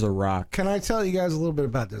hard as a rock. Can I tell you guys a little bit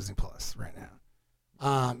about Disney Plus right now?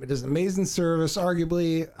 It is an amazing service.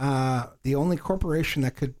 Arguably, the only corporation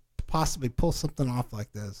that could possibly pull something off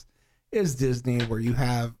like this is Disney, where you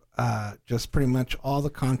have just pretty much all the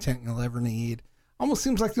content you'll ever need. Almost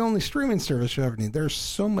seems like the only streaming service you ever need. There's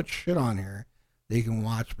so much shit on here that you can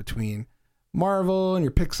watch between Marvel and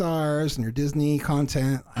your Pixar's and your Disney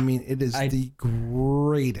content. I mean, it is the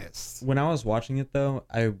greatest. When I was watching it, though,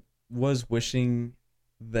 I was wishing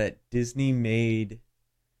that Disney made,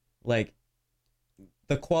 like,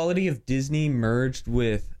 the quality of Disney merged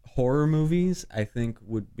with horror movies, I think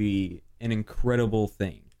would be an incredible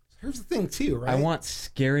thing. Here's the thing, too, right? I want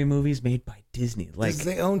scary movies made by Disney. Like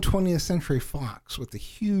they own 20th Century Fox with a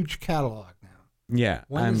huge catalog now. Yeah.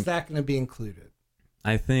 When is that going to be included?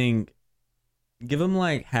 I think give them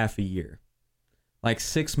like half a year. Like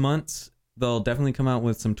 6 months, they'll definitely come out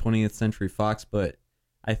with some 20th Century Fox, but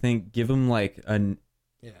I think give them like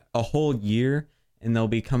a whole year and they'll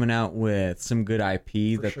be coming out with some good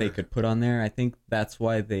IP that they could put on there. I think that's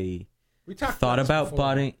why they thought about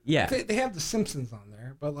buying. Yeah. They have The Simpsons on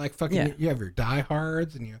there, but like fucking, you have your Die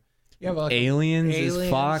Hards and you have like Aliens is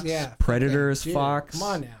Fox, Predator is Fox. Come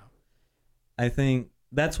on now. I think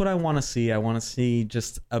that's what I want to see. I want to see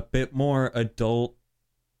just a bit more adult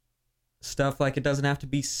stuff. Like, it doesn't have to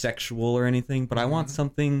be sexual or anything, but I want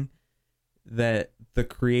something that the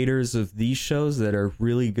creators of these shows that are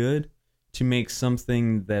really good to make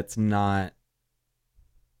something that's not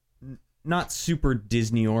super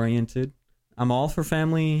Disney oriented. I'm all for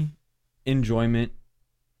family enjoyment,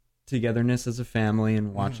 togetherness as a family,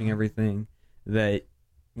 and watching everything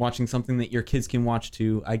watching something that your kids can watch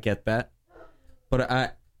too. I get that. But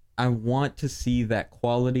I want to see that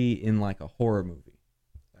quality in like a horror movie.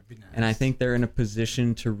 That'd be nice. And I think they're in a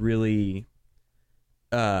position to really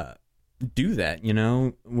do that, you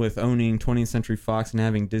know, with owning 20th Century Fox and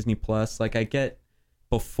having Disney Plus. Like, I get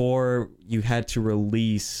before you had to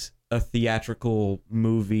release a theatrical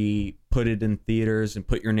movie, put it in theaters and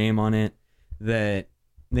put your name on it, that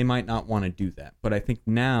they might not want to do that. But I think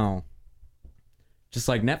now, just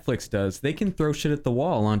like Netflix does, they can throw shit at the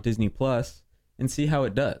wall on Disney Plus and see how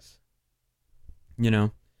it does. You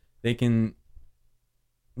know, they can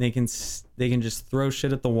just throw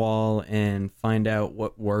shit at the wall and find out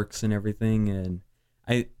what works and everything. And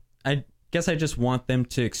I guess I just want them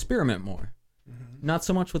to experiment more. Not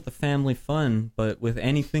so much with the family fun, but with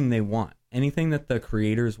anything they want. Anything that the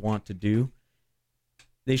creators want to do,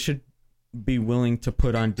 they should be willing to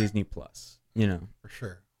put on Disney Plus, you know. For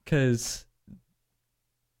sure. Because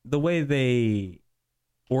the way they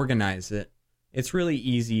organize it, it's really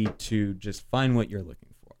easy to just find what you're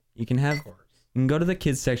looking for. You can go to the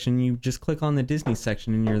kids section, you just click on the Disney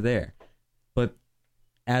section and you're there. But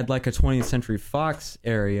add like a 20th Century Fox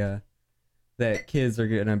area that kids are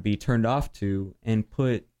going to be turned off to, and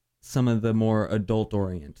put some of the more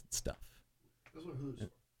adult-oriented stuff. That's what Hulu's for.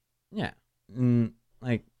 Yeah.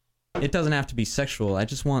 Like, it doesn't have to be sexual. I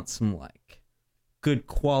just want some, like, good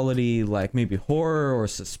quality, like, maybe horror or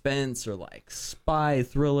suspense or, like, spy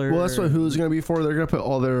thriller. Well, that's what Hulu's going to be for. They're going to put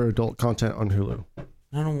all their adult content on Hulu.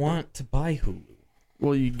 I don't want to buy Hulu.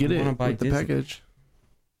 Well, you get it with the package.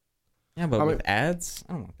 Yeah, but with ads?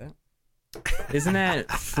 I don't want that. Isn't that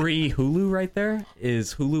free Hulu right there?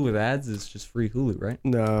 Is Hulu with ads is just free Hulu, right?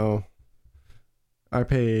 No. I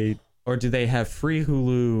paid... Or do they have free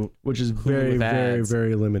Hulu, which is very, very,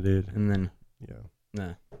 very limited. And then... Yeah.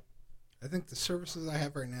 Nah. I think the services I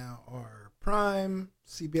have right now are Prime,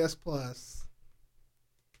 CBS Plus,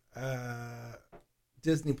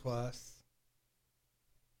 Disney Plus,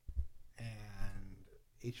 and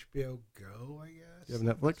HBO Go, I guess. You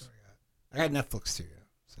have Netflix? I got Netflix too,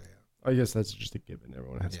 so yeah. I guess that's just a given.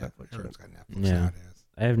 Everyone has Netflix. Everyone's got Netflix Yeah. nowadays.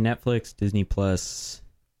 I have Netflix, Disney Plus,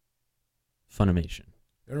 Funimation.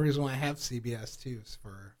 The only reason why I have CBS too is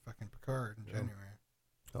for fucking Picard in January.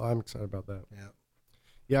 Oh, I'm excited about that. Yeah.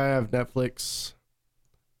 Yeah, I have Netflix,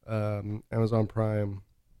 Amazon Prime,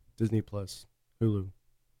 Disney Plus, Hulu,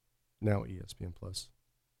 now ESPN Plus.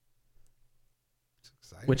 It's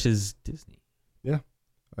exciting. Which is Disney. Yeah,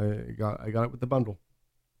 I got it with the bundle.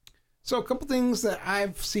 So a couple things that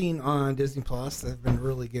I've seen on Disney Plus that have been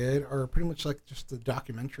really good are pretty much like just the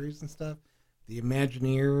documentaries and stuff. The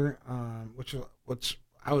Imagineer, which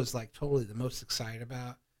I was like totally the most excited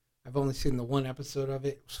about. I've only seen the one episode of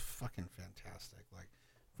it. It was fucking fantastic.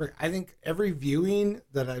 Like, I think every viewing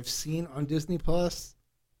that I've seen on Disney Plus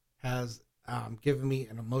has given me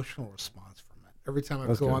an emotional response from it. Every time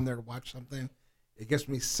I go on there to watch something, it gives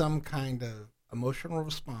me some kind of emotional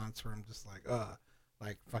response where I'm just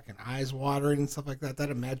like fucking eyes watering and stuff like that. That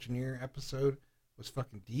Imagineer episode was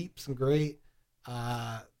fucking deep and great.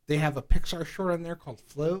 They have a Pixar short on there called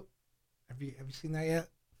Float. Have you seen that yet?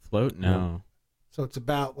 Float? No. So it's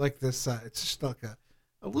about like this. It's just like a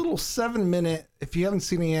little 7-minute. If you haven't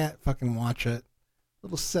seen it yet, fucking watch it.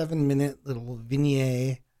 Little 7-minute little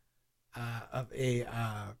vignette of a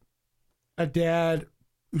dad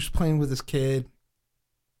who's playing with his kid.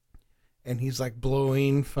 And he's like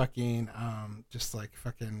blowing fucking, just like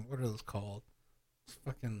fucking, what are those called? It's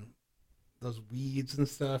fucking those weeds and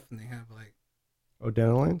stuff. And they have like. Oh,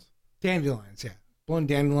 dandelions? Dandelions, yeah. Blowing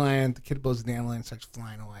dandelion. The kid blows a dandelion, starts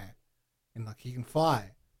flying away. And like he can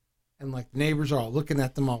fly. And like the neighbors are all looking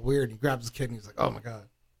at them all weird. He grabs his kid and he's like, oh my God.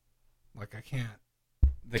 Like I can't.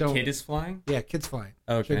 The kid is flying? Yeah, kid's flying.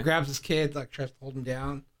 Okay. So he grabs his kid, like tries to hold him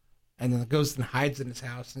down. and then goes and hides in his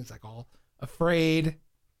house, and he's like all afraid.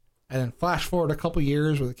 And then flash forward a couple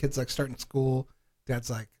years where the kid's like starting school. Dad's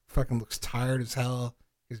like fucking looks tired as hell.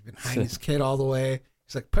 He's been hiding his kid all the way.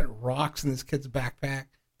 He's like putting rocks in this kid's backpack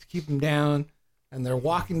to keep him down. And they're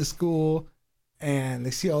walking to school, and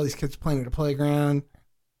they see all these kids playing at a playground.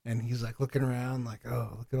 And he's like looking around like,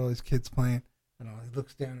 oh, look at all these kids playing. And he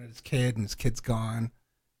looks down at his kid, and his kid's gone.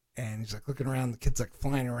 And he's like looking around. The kid's like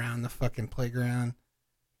flying around the fucking playground.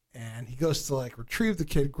 And he goes to like retrieve the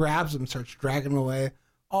kid, grabs him, starts dragging him away.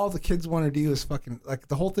 All the kids want to do is fucking, like,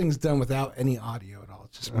 the whole thing's done without any audio at all.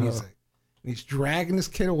 It's just music. And he's dragging this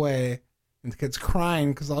kid away, and the kid's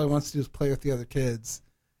crying because all he wants to do is play with the other kids.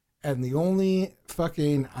 And the only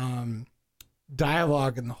fucking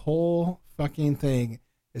dialogue in the whole fucking thing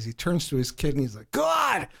is he turns to his kid and he's like,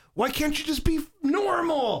 God, why can't you just be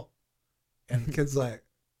normal? And the kid's like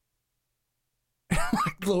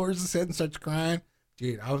lowers his head and starts crying.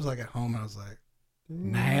 Dude, I was like at home, I was like,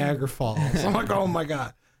 Niagara Falls. I'm like, oh my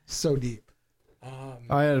God. So deep.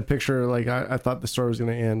 I had a picture, like, I thought the story was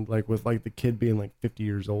going to end, like, with, like, the kid being, like, 50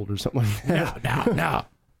 years old or something like that. No.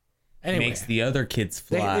 Anyway, Makes the other kids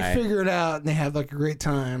fly. They figure it out, and they have, like, a great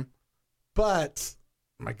time. But,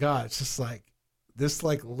 my God, it's just, like, this,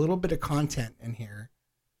 like, little bit of content in here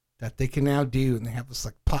that they can now do, and they have this,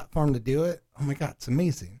 like, platform to do it. Oh, my God, it's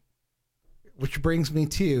amazing. Which brings me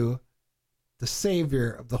to the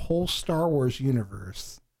savior of the whole Star Wars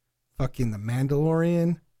universe, fucking The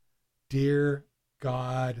Mandalorian. Dear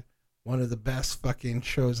God, one of the best fucking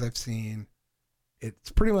shows I've seen.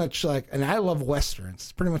 It's pretty much like, and I love Westerns.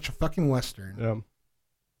 It's pretty much a fucking Western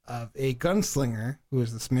of a gunslinger who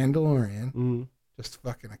is this Mandalorian, just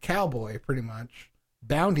fucking a cowboy, pretty much,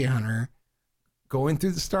 bounty hunter, going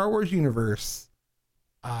through the Star Wars universe.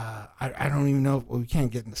 I don't even know, we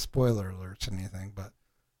can't get into spoiler alerts or anything, but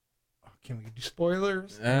can we do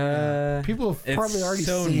spoilers? People have probably already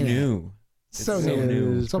seen it. So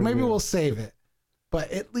new. So maybe we'll save it.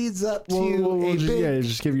 But it leads up to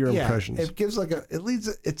just give your impressions. It gives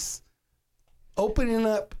it's opening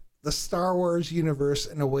up the Star Wars universe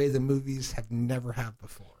in a way the movies have never have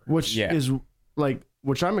before. Which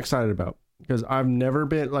I'm excited about, because I've never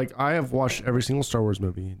been, like, I have watched every single Star Wars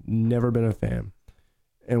movie, never been a fan.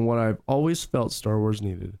 And what I've always felt Star Wars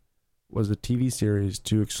needed was a TV series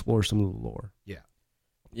to explore some of the lore.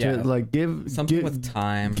 Yeah, like give with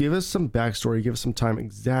time. Give us some backstory. Give us some time.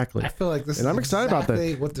 Exactly. I feel like this, and I'm excited about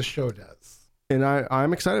that. What the show does, and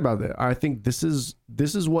I'm excited about that. I think this is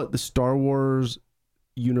what the Star Wars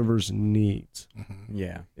universe needs. Mm-hmm.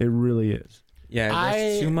 Yeah, it really is. Yeah,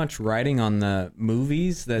 there's too much writing on the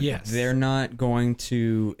movies that they're not going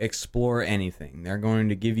to explore anything. They're going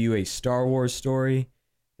to give you a Star Wars story.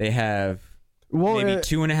 They have maybe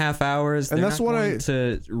 2.5 hours, and that's what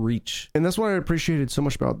to reach. And that's what I appreciated so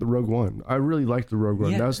much about the Rogue One. I really liked the Rogue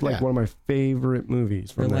One. That was like one of my favorite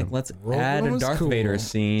movies. From like, let's add a Darth Vader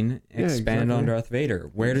scene, expand on Darth Vader.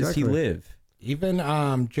 Where does he live? Even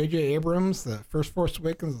J.J. Abrams, the first Force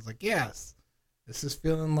Awakens, was like, yes, this is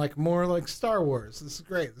feeling like more like Star Wars. This is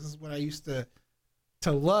great. This is what I used to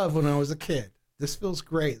love when I was a kid. This feels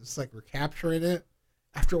great. It's like we're capturing it.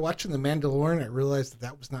 After watching The Mandalorian, I realized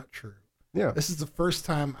that was not true. Yeah, this is the first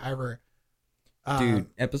time I ever, dude.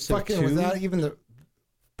 Episode 2, without even the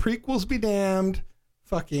prequels be damned,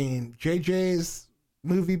 fucking JJ's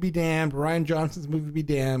movie be damned, Rian Johnson's movie be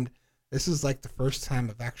damned. This is like the first time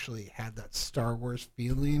I've actually had that Star Wars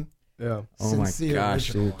feeling. Yeah. Oh my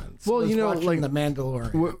gosh, dude. Ones. Well, you know, like The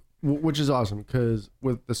Mandalorian, which is awesome, because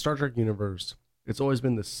with the Star Trek universe, it's always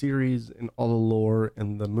been the series and all the lore,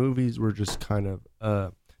 and the movies were just kind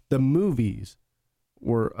of the movies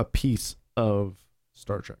were a piece of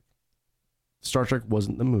Star Trek. Star Trek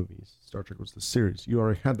wasn't the movies. Star Trek was the series. You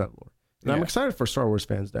already had that lore. And I'm excited for Star Wars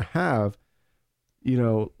fans to have,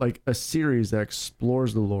 like a series that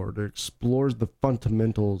explores the lore, that explores the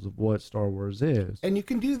fundamentals of what Star Wars is. And you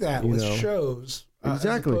can do that with shows.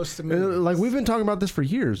 Exactly. As opposed to movies. Like, we've been talking about this for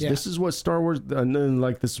years. Yeah. This is what Star Wars, and then,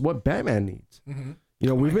 like, this is what Batman needs.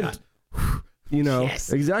 Mm-hmm. We've been...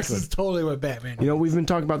 Yes, exactly. This is totally what Batman needs. We've been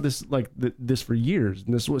talking about this this for years,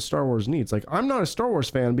 and this is what Star Wars needs. Like, I'm not a Star Wars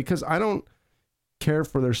fan because I don't care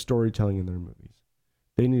for their storytelling in their movies.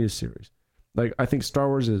 They need a series. Like, I think Star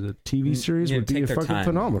Wars as a TV series would be fucking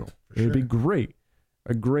phenomenal. It would be great.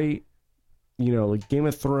 A great, like Game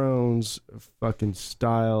of Thrones fucking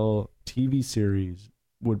style TV series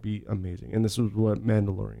would be amazing. And this is what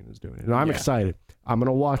Mandalorian is doing. And I'm excited. I'm going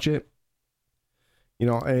to watch it.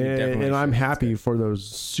 And I'm happy for those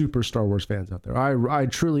super Star Wars fans out there. I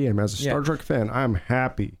truly am. As a Star Trek fan, I'm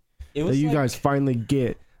happy that you guys finally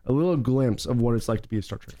get a little glimpse of what it's like to be a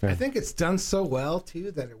Star Trek fan. I think it's done so well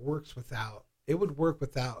too that it would work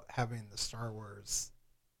without having the Star Wars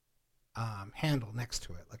handle next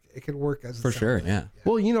to it. Like it could work as For sure, yeah.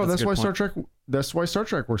 Well, you know, That's a that's good why point. Star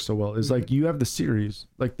Trek works so well. Is like you have the series,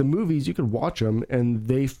 like the movies, you could watch them and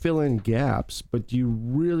they fill in gaps, but do you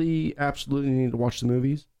really absolutely need to watch the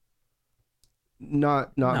movies?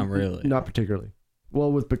 Not really. Not particularly.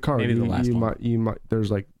 Well, with Picard, Maybe the last one. you might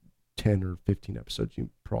there's like 10 or 15 episodes you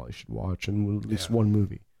probably should watch and at least one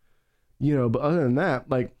movie. You know, but other than that,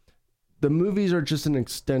 like the movies are just an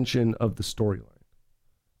extension of the storyline.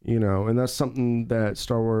 You know, and that's something that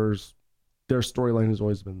Star Wars, their storyline has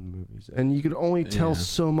always been in the movies. And you could only tell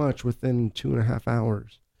so much within 2.5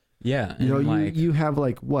 hours. Yeah. You know, you have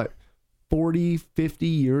like, what, 40, 50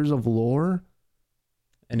 years of lore?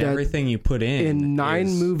 And everything you put in 9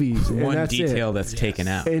 is movies. One and that's detail it. that's taken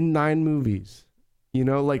out. In 9 movies. You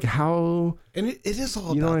know, like how... And it is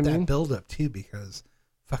all you know about what I that mean? build-up too, because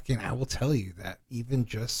fucking I will tell you that even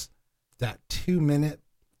just that 2-minute,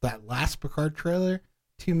 that last Picard trailer,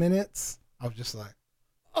 2 minutes, I was just like,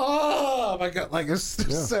 oh my God, like it's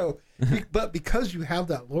so, but because you have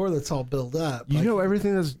that lore that's all built up, you like, know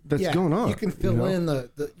everything that's going on. You can fill in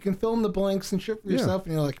the you can fill in the blanks and shit for yourself,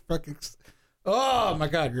 and you're like fucking, oh my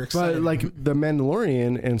God, you're excited. But like the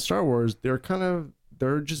Mandalorian and Star Wars, they're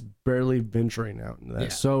just barely venturing out into that. Yeah.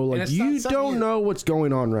 So like it's you not something don't know what's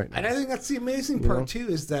going on right now. And I think that's the amazing part too,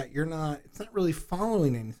 is that it's not really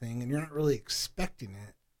following anything, and you're not really expecting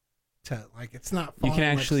it to, like, it's not. You can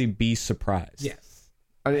actually be surprised. Yes.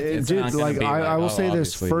 It's not gonna be I will oh, say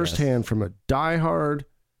this obviously, firsthand from a diehard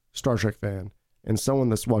Star Trek fan and someone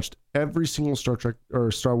that's watched every single Star Trek or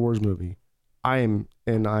Star Wars movie. I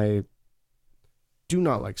do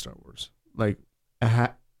not like Star Wars. Like, I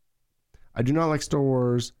do not like Star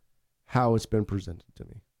Wars how it's been presented to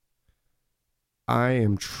me. I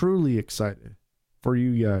am truly excited for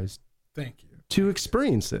you guys. Thank you. To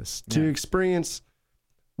experience this, to experience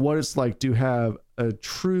what it's like to have a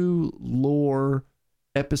true lore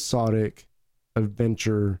episodic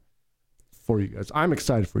adventure for you guys. I'm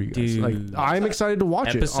excited for you guys. Dude, like I'm excited to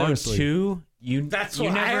watch it. Honestly, Episode 2, you I never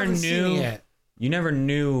haven't seen knew. it yet. You never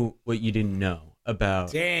knew what you didn't know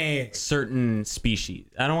about Dang. certain species.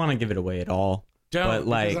 I don't want to give it away at all. Don't, but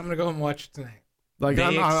like because I'm gonna go and watch it tonight. like they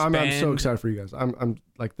I'm so expand- excited for you guys. I'm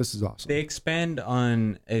like, this is awesome. they expand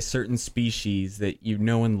on a certain species that you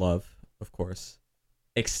know and love, of course,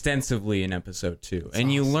 extensively in episode 2.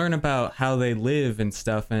 And you learn about how they live and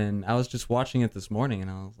stuff. And I was just watching it this morning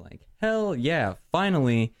and I was like, hell yeah,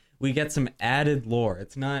 finally we get some added lore.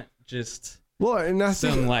 It's not just Well, and I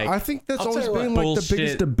some, I think that's I'll always tell you been what, like the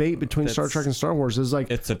biggest bullshit debate between Star that's- Trek and Star Wars is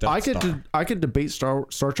like it's a Death Star. I could debate Star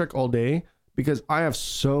Trek all day because I have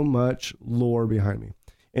so much lore behind me.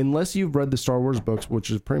 Unless you've read the Star Wars books, which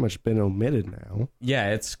has pretty much been omitted now. Yeah,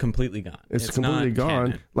 it's completely gone. It's completely not gone.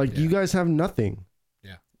 canon. Like you guys have nothing.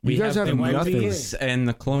 Yeah. You guys have the nothing. movies and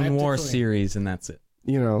the Clone Wipe to War clean. series, and that's it.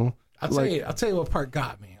 You know, I'll tell you what part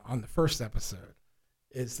got me on the first episode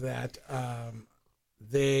is that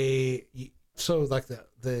like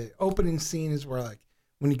the opening scene is where, like,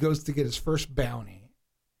 when he goes to get his first bounty,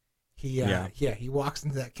 he walks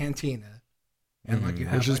into that cantina and like you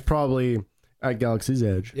have which is probably at Galaxy's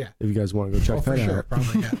Edge. Yeah. If you guys want to go check for that sure, out.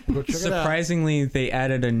 probably go check it out. Surprisingly, they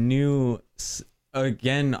added a new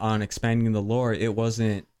again on expanding the lore. It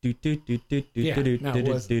wasn't it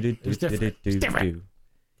was different. It's different.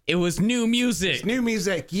 It was new music. It's new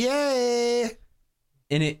music, yay!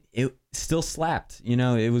 And it still slapped. You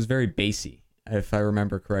know, it was very bassy. If I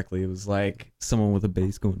remember correctly, it was like someone with a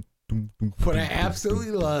bass going. What I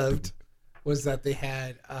absolutely loved was that they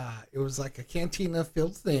had it was like a cantina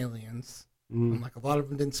filled with aliens. And like a lot of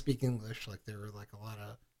them didn't speak English. Like there were like a lot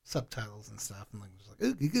of subtitles and stuff. And like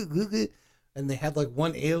it was like and they had like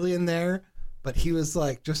one alien there, but he was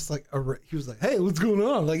like just like he was like, hey, what's going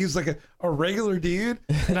on? Like he was like a regular dude.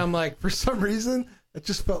 And I'm like, for some reason, it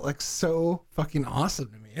just felt like so fucking awesome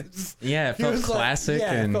to me. It felt classic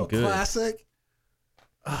and it felt good. Classic.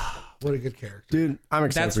 What a good character. Dude, I'm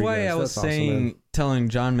excited That's for you why guys. I was That's awesome, saying, man. telling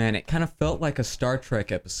John, man, it kind of felt like a Star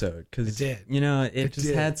Trek episode because It did. You know, it just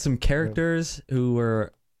did. had some characters who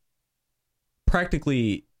were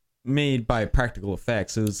practically made by practical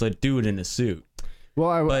effects. It was like dude in a suit,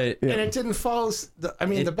 Well, but And it didn't follow.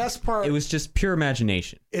 The best part it was just pure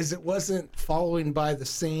imagination. is it wasn't following by the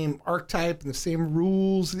same archetype and the same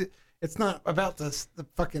rules. It's not about the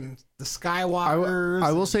Skywalkers.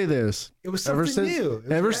 I will say this. It was something new. It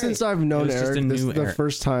was Ever great. since I've known was just Eric, a this is new the Eric.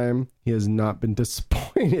 first time he has not been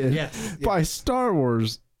disappointed Yes, by Star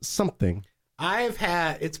Wars something.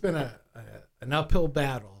 It's been an uphill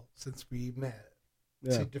battle since we met.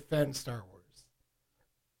 to defend Star Wars.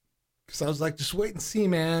 Because I was like, just wait and see,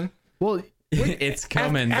 man. Well, It's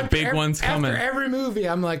coming. The big one's coming. After every movie,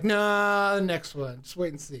 I'm like, nah, the next one. Just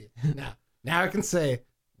wait and see. Now I can say,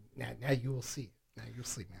 now you will see. Now you'll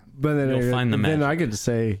see, man. but then You'll find the then magic. I get to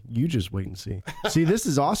say, you just wait and see. See, this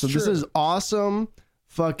is awesome. This True. is awesome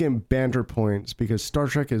fucking banter points because Star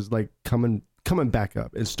Trek is like coming back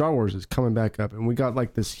up and Star Wars is coming back up and we got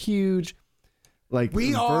like this huge like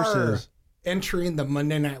We are versus entering the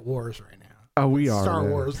Monday Night Wars right now. oh we are Star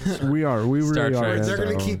man. Wars. we are we Star really Trek. are They're going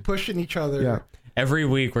to man. keep pushing each other. Yeah. Every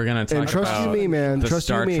week we're gonna talk And trust about you me, man. the Trust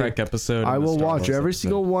Star you me. Trek episode. I and the will Star watch Wars every episode.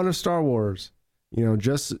 single one of Star Wars. You know,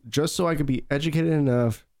 just so I could be educated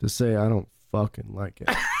enough to say I don't fucking like it.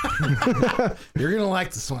 You're going to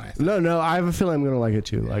like this one, I think. No, I have a feeling I'm gonna like it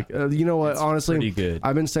too. Like, you know what? It's Honestly, pretty good.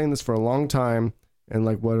 I've been saying this for a long time, and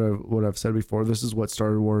like what I've said before, this is what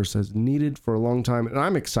Star Wars has needed for a long time, and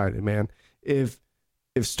I'm excited, man. If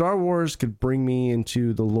Star Wars could bring me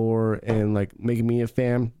into the lore and like make me a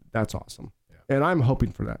fan, that's awesome, and I'm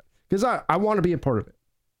hoping for that because I want to be a part of it.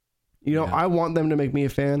 You know, Yeah. I want them to make me a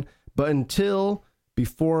fan, but until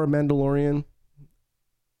before Mandalorian,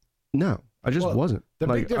 no, I just Well, wasn't. the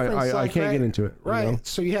Like, big difference, I like, can't right- get into it. Right. You know?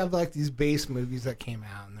 So you have like these base movies that came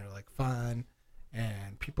out and they're like fun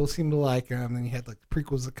and people seem to like them. Then you had like the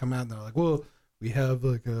prequels that come out and they're like, well, we have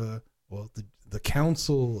like the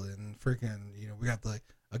council and freaking, you know, we got like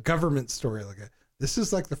a government story. This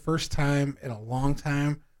is like the first time in a long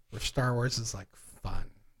time where Star Wars is like fun.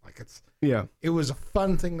 Like it was a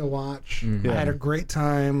fun thing to watch. Mhm. I had a great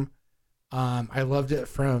time. I loved it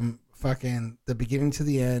from fucking the beginning to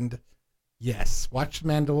the end. Yes. Watch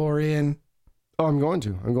Mandalorian. Oh, I'm going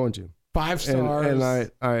to. 5 stars.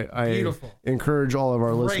 And I Beautiful. encourage all of our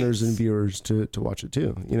Great. listeners and viewers to watch it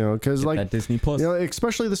too. You know, because Get like that Disney Plus. you know,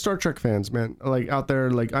 especially the Star Trek fans, man. Like out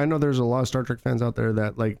there, like I know there's a lot of Star Trek fans out there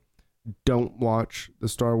that like don't watch the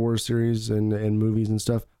Star Wars series and movies and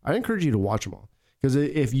stuff. I encourage you to watch them all because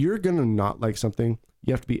if you're gonna not like something,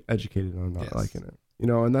 you have to be educated on not Yes. liking it. You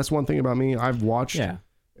know, and that's one thing about me. I've watched. Yeah.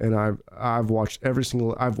 And I've watched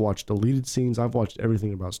I've watched deleted scenes. I've watched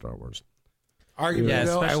everything about Star Wars. Arguably, Yeah,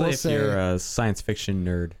 though, I especially will if say you're a science fiction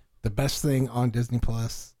nerd. the best thing on Disney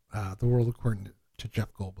Plus, The World According to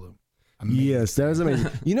Jeff Goldblum. Amazing. Yes, that is amazing.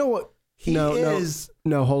 You know what? He is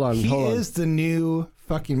Hold on. the new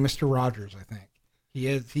fucking Mr. Rogers, I think.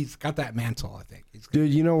 He's got that mantle, I think.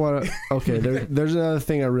 Dude, you know what? Okay, there's another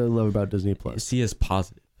thing I really love about Disney Plus. See as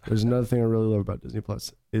positive. There's another thing I really love about Disney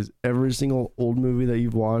Plus is every single old movie that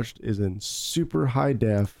you've watched is in super high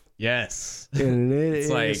def. Yes. And it It's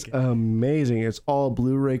is like- amazing. It's all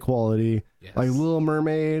Blu-ray quality. Yes. Like Little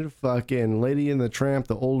Mermaid, fucking Lady and the Tramp,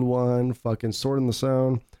 the old one, fucking Sword in the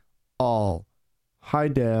Stone, all high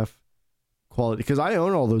def quality. Because I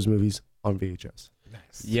own all those movies on VHS.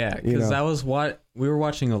 Nice. Yeah, You because know. that was what we were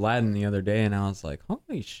watching Aladdin the other day, and I was like,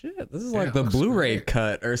 "Holy shit, this is Yeah, like it the looks Blu-ray great.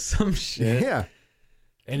 cut or some shit." Yeah.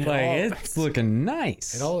 And Like it it's looking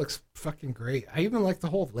nice. all looks fucking great. I even like the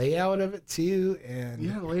whole layout of it too. And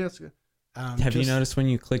Yeah, layout's good. Have you noticed when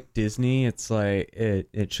you click Disney, it's like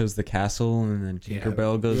it shows the castle, and then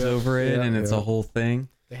Tinkerbell goes Yeah. over it, Yeah, and it's yeah. a whole thing.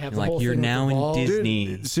 They have And the like whole you're thing with now the in walls. Disney.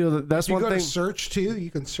 Dude, so that's If you one go thing. to search too,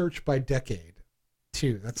 you can search by decade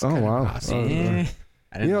too. That's Oh, kind wow. of awesome. Oh, Eh,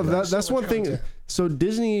 I didn't You know, know that's So one much thing. content. So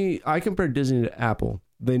Disney, I compare Disney to Apple.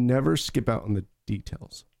 They never skip out on the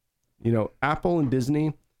details. You know, Apple and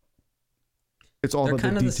Disney, it's all They're about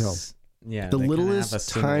kind the of detail. yeah, The they kinda have a littlest,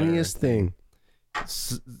 similar tiniest thing.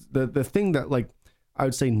 The thing that, like, I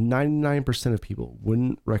would say 99% of people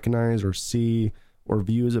wouldn't recognize or see or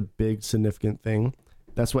view as a big, significant thing.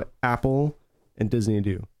 That's what Apple and Disney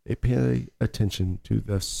do. They pay attention to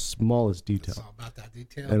the smallest It's detail. all about that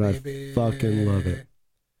detail, And I baby. fucking love it.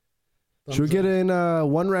 Should we get in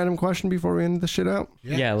one random question before we end the shit out?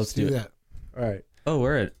 Yeah, let's do it. that. All right. Oh,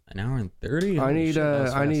 we're at an hour and 30. I Holy need shit, that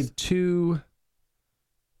was I fast. need two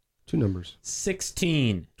numbers.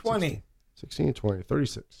 16. 20. 16 and 20,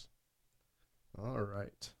 36. All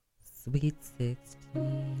right. Sweet 16.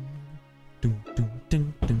 Dun, dun,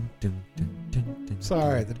 dun, dun, dun, dun, dun, dun.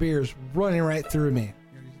 Sorry, the beer's running right through me.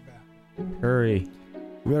 Hurry.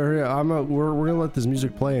 We better hurry up. We're gonna let this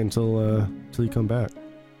music play until you come back.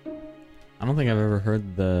 I don't think I've ever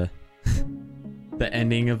heard the the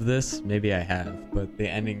ending of this. Maybe I have, but the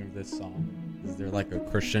ending of this song, is there like a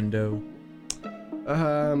crescendo I've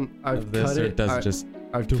of this, cut or it. does it just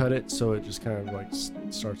I've cut it so it just kind of like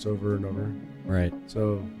starts over and over. right?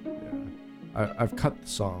 So yeah, I've cut the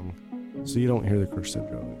song so you don't hear the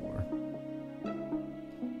crescendo anymore.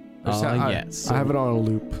 Yes. I have it on a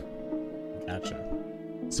loop. Gotcha.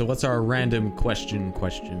 So what's our random question?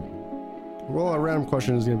 Well, a random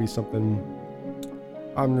question is going to be something.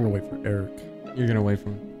 I'm going to wait for Eric. You're gonna wait for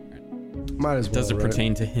him. Might as well. Does it right?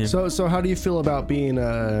 pertain to him? So how do you feel about being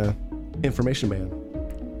a information man?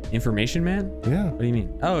 Information man? Yeah, What do you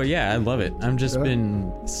mean? Oh yeah, I love it. I've just Yeah. been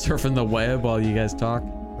surfing the web while you guys talk.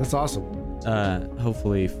 that's awesome.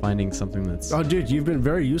 Hopefully finding something that's Oh, dude, you've been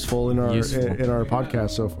very useful in our in our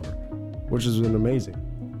podcast so far, which has been amazing.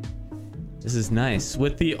 this is nice.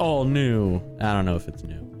 With the all new, I don't know if it's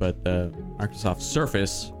new, but the Microsoft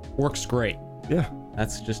Surface works great. Yeah.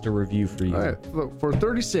 That's just a review for you. All right. Look, for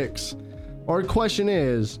 36, our question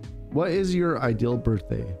is, what is your ideal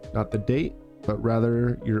birthday? Not the date, but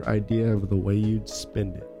rather your idea of the way you'd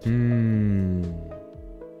spend it.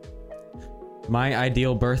 My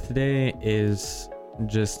ideal birthday is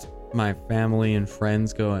just my family and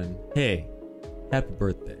friends going, hey, happy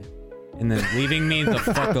birthday. And then leaving me the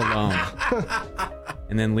fuck alone.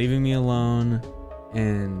 And then leaving me alone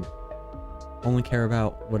and only care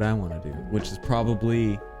about what I want to do, which is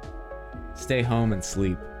probably stay home and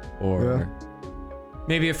sleep. Or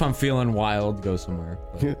maybe if I'm feeling wild, go somewhere.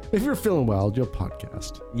 But If you're feeling wild, you'll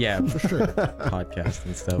podcast. yeah, for sure. Podcast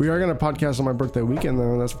and stuff. We are going to podcast on my birthday weekend,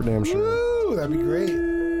 though. That's for damn sure. Woo, that'd be great.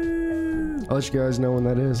 I'll let you guys know when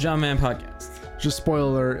that is. John Man Podcast. Just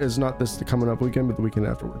spoiler alert, is not this coming up weekend, but the weekend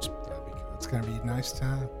afterwards. It's gonna be a nice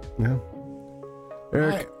time. Yeah.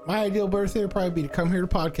 Eric, My ideal birthday would probably be to come here to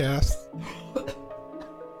podcast.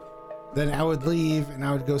 Then I would leave and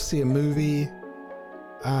I would go see a movie.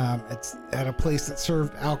 It's at a place that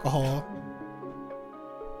served alcohol.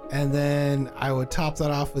 And then I would top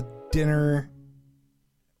that off with dinner,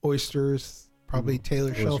 oysters, probably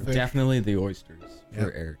Taylor shellfish. Definitely the oysters for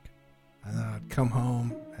Yep. Eric. And then I'd come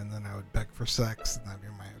home and then I would beg for sex, and that'd be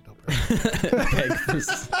my ideal birthday.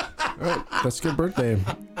 that's a good birthday.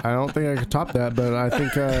 I don't think I could top that, but I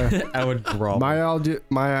think I would growl. my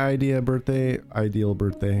ideal birthday.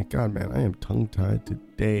 God, man, I am tongue-tied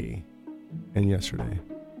today and yesterday.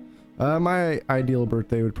 My ideal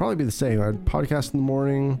birthday would probably be the same. I'd podcast in the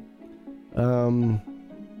morning.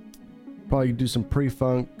 Probably do some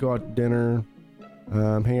pre-funk, go out to dinner,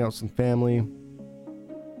 hang out with some family,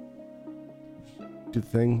 do the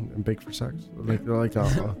thing, and bake for sex.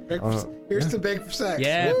 Here's to beg for sex.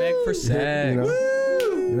 Yeah, beg for sex.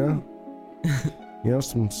 You know,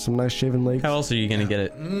 some nice shaven legs. How else are you gonna get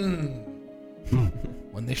it?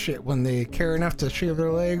 When they care enough to shave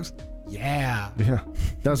their legs, yeah. Yeah,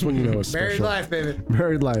 that's when you know it's special. Married life, baby.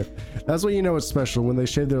 Married life. That's when you know it's special. When they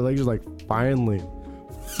shave their legs, you're like, finally,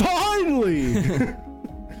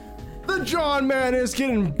 the John Man is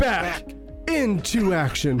getting back into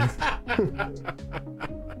action.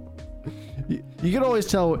 You can always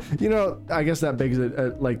tell. I guess that begs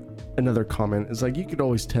like another comment. Is like you could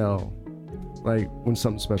always tell, like when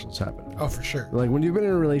something special's happening. Oh, for sure. Like when you've been in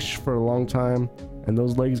a relationship for a long time and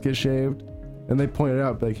those legs get shaved, and they point it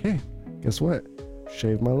out, like, hey, guess what?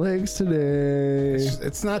 Shave my legs today.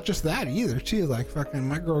 It's not just that either, too. Like, fucking,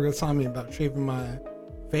 my girl gets on me about shaving my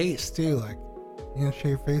face, too. Like, you gonna shave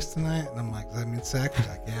your face tonight? And I'm like, does that mean sex? She's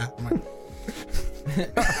like, yeah. I'm like,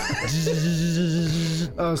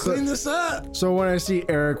 clean this up. So when I see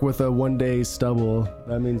Eric with a 1-day stubble,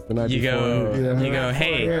 that means the night You before. go,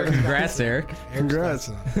 hey, congrats, Eric.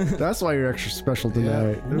 Congrats. That's why you're extra special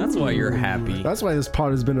tonight. That's why you're happy. That's why this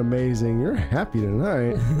pod has been amazing. You're happy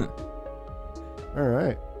tonight. All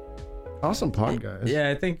right. Awesome pod, guys. Yeah,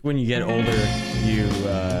 I think when you get older, you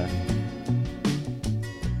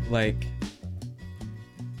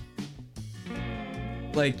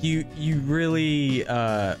you really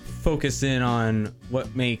focus in on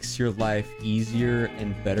what makes your life easier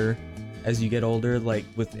and better as you get older, like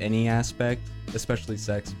with any aspect, especially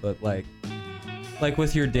sex, but like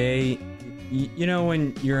with your day,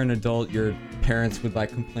 when you're an adult, your parents would like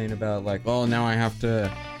complain about like, oh, now I have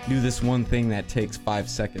to do this one thing that takes 5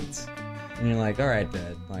 seconds, and you're like, all right,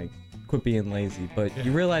 Dad, like quit being lazy. But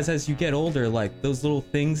you realize as you get older, like those little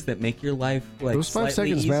things that make your life like those 5 slightly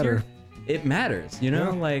seconds easier, matter. it matters,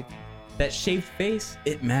 like that shaved face,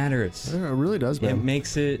 it matters. Yeah, it really does, man. It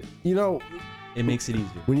makes it easier.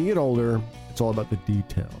 When you get older, it's all about the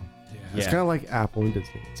detail. It's Yeah. kind of like Apple and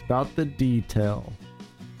Disney. It's about the detail.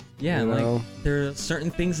 Yeah, You know? like there are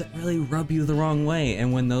certain things that really rub you the wrong way,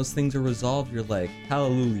 and when those things are resolved, you're like,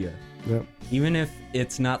 hallelujah. Yep. Even if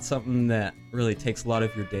it's not something that really takes a lot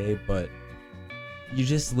of your day, but you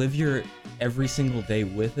just live your every single day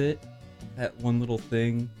with it, that one little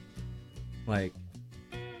thing, like,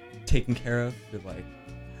 taken care of, you're like,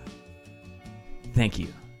 thank you.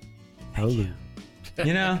 Thank you.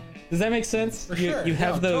 Does that make sense? For you sure. you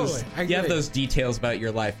have Yeah, those totally. I you have agree. those details about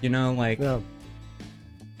your life, like Yeah.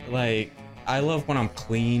 like I love when I'm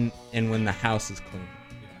clean and when the house is clean.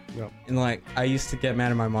 Yep. And like, I used to get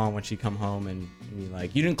mad at my mom when she'd come home and be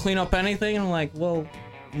like, "You didn't clean up anything?" And I'm like, "Well,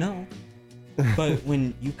 no." But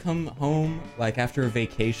when you come home like after a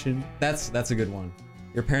vacation, that's a good one.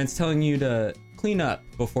 Your parents telling you to clean up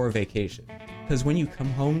before a vacation, because when you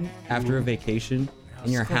come home after a vacation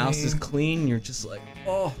and your house is clean, you're just like,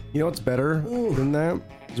 oh. You know what's better than that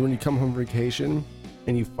is when you come home from vacation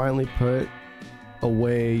and you finally put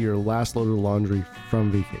away your last load of laundry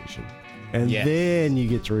from vacation, and then you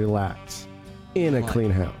get to relax in a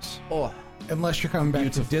clean house. Oh, Unless you're coming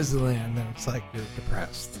back to Disneyland, then it's like you're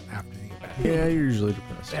depressed after you get back. Yeah, you're usually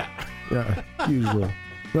depressed. Yeah. Usually.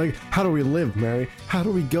 Like, how do we live, Mary? How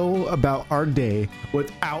do we go about our day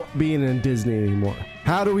without being in Disney anymore?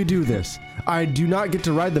 How do we do this? I do not get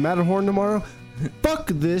to ride the Matterhorn tomorrow. Fuck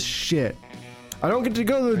this shit. I don't get to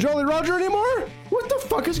go to the Jolly Roger anymore. What the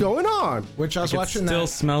fuck is going on? Which I was watching still that.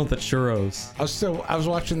 smell the churros. I was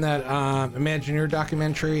watching that Imagineer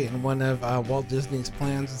documentary, and one of Walt Disney's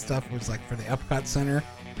plans and stuff was like for the Epcot Center,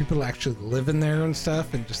 people actually live in there and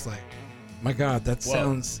stuff, and just like, my God, that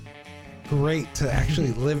sounds great to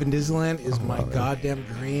actually live in Disneyland. Is my goddamn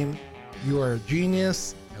dream. You are a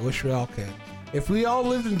genius. I wish we all could. If we all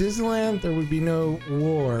lived in Disneyland, there would be no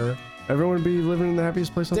war. Everyone would be living in the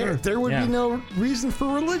happiest place on earth. There would be no reason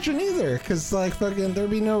for religion either, because like fucking there'd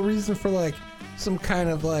be no reason for like some kind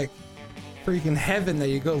of like freaking heaven that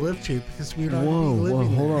you go live to, because we would already be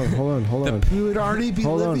living there. Hold on. We would already be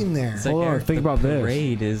living there. It's like, Hold on, Eric, think the about this.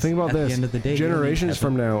 parade is Think about at this. the end of the day. Generations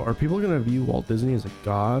from now, are people going to view Walt Disney as a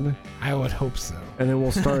god? I would hope so. And then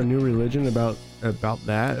we'll start a new religion about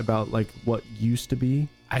that, about like what used to be?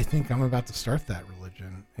 I think I'm about to start that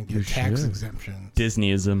religion and get tax exemption,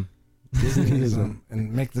 Disneyism. Disneyism,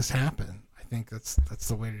 and make this happen. I think that's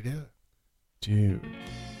the way to do it. Dude.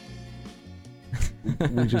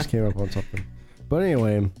 We just came up on something. But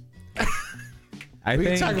anyway. I We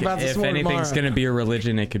can think talk about this if more anything's tomorrow. going to be a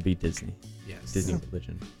religion, it could be Disney. Yes. Disney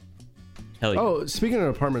religion. Hell yeah. Oh, speaking of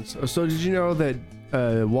apartments, so did you know that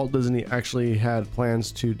Walt Disney actually had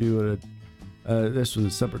plans to do this was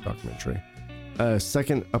a separate documentary, a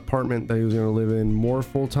second apartment that he was going to live in more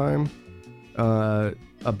full-time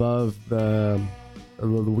above the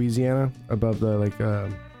Louisiana, above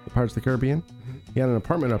the Pirates of the Caribbean. He had an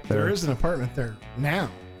apartment up there. There is an apartment there now.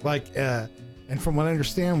 Like, and from what I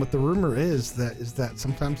understand, what the rumor is that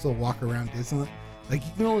sometimes they'll walk around Disneyland. Like,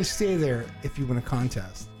 you can only stay there if you win a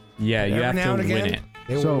contest. Yeah, you Every have now to and win again, it.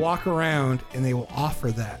 They will walk around and they will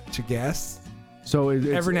offer that to guests. So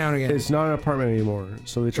Every now and again. it's not an apartment anymore.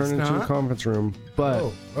 So they turned it into a conference room.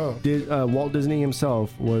 But Walt Disney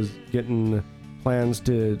himself was getting plans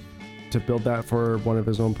to build that for one of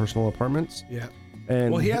his own personal apartments. Yeah.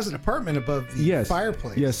 And well, he has an apartment above the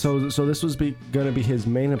fireplace. Yes. So this was going to be his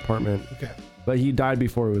main apartment. Okay. But he died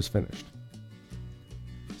before it was finished.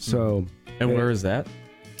 So. And where is that?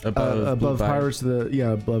 Above Pirates of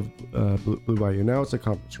the above Blue Bayou. Now it's a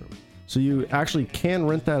conference room. So you actually can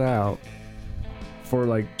rent that out for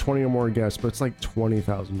like 20 or more guests, but it's like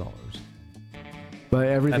 $20,000. But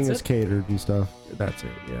everything is catered and stuff. That's it.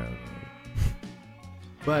 Yeah.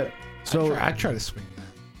 But so I'd try to swing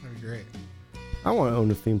that. That'd be great. I want to own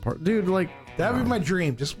a theme park, dude. Like That'd be my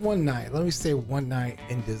dream. Just one night. Let me stay one night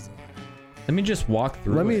in Disneyland. Let me just walk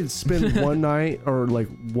through let it. me spend one night or like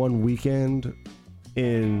one weekend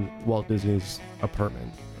in Walt Disney's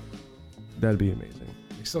apartment. That'd be amazing.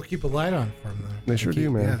 They still keep a light on for them, though. They sure do,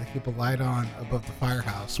 man. Yeah, they keep a light on above the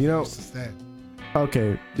firehouse. You know- where we used to stay.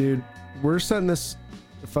 Okay, dude, we're setting this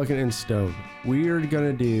fucking in stone. We are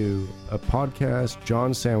gonna do a podcast,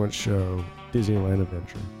 John Sandwich Show, Disneyland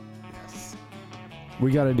Adventure. Yes.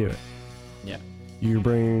 We got to do it. Yeah. You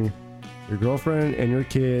bring your girlfriend and your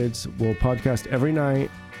kids. We'll podcast every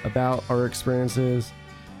night about our experiences,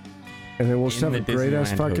 and then we'll just In have a the great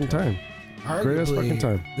ass Disneyland fucking hotel. time. Great ass Arguably, fucking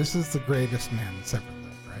time. This is the greatest man that's ever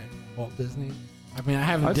lived, right? Walt Disney. I mean, I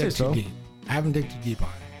haven't I'd say digged too so. deep. I haven't digged too deep on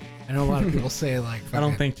it. I know a lot of people say like I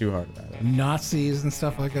don't fucking think too hard about it. Nazis and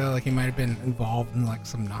stuff like that. Like he might have been involved in like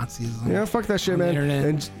some Nazism. Yeah, fuck that shit, On the man. internet.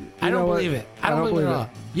 And I you don't know what? believe it. I don't believe it at all.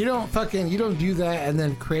 You don't do that and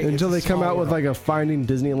then create Until it's they a come small out with world. like a Finding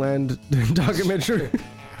Disneyland documentary.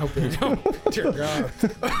 I hope they don't. Dear God.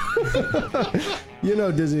 You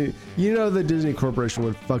know Disney. You know the Disney Corporation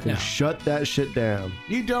would fucking No. shut that shit down.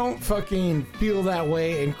 You don't fucking feel that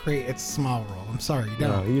way and create it's a small world. I'm sorry, you No,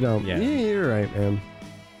 don't. you don't. Yeah. You're right, man.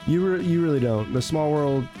 You really don't. The small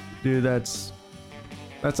world, dude. That's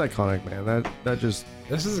iconic, man. That just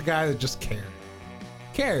This is a guy that just cared.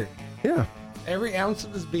 Cared. yeah. Every ounce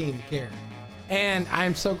of his being cared. And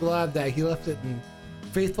I'm so glad that he left it in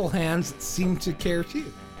faithful hands that seem to care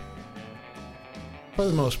too. For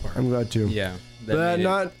the most part. I'm glad too. Yeah. But made it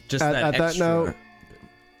not just at that note.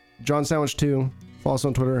 John Sandwich 2. Follow us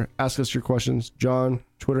on Twitter. Ask us your questions. John,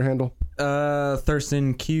 Twitter handle.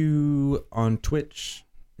 Thurston Q on Twitch.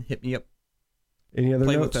 Hit me up. Any other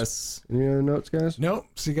Play notes? with us. Any other notes, guys? Nope.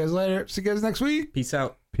 See you guys later. See you guys next week. Peace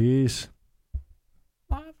out. Peace.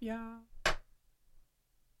 Love ya.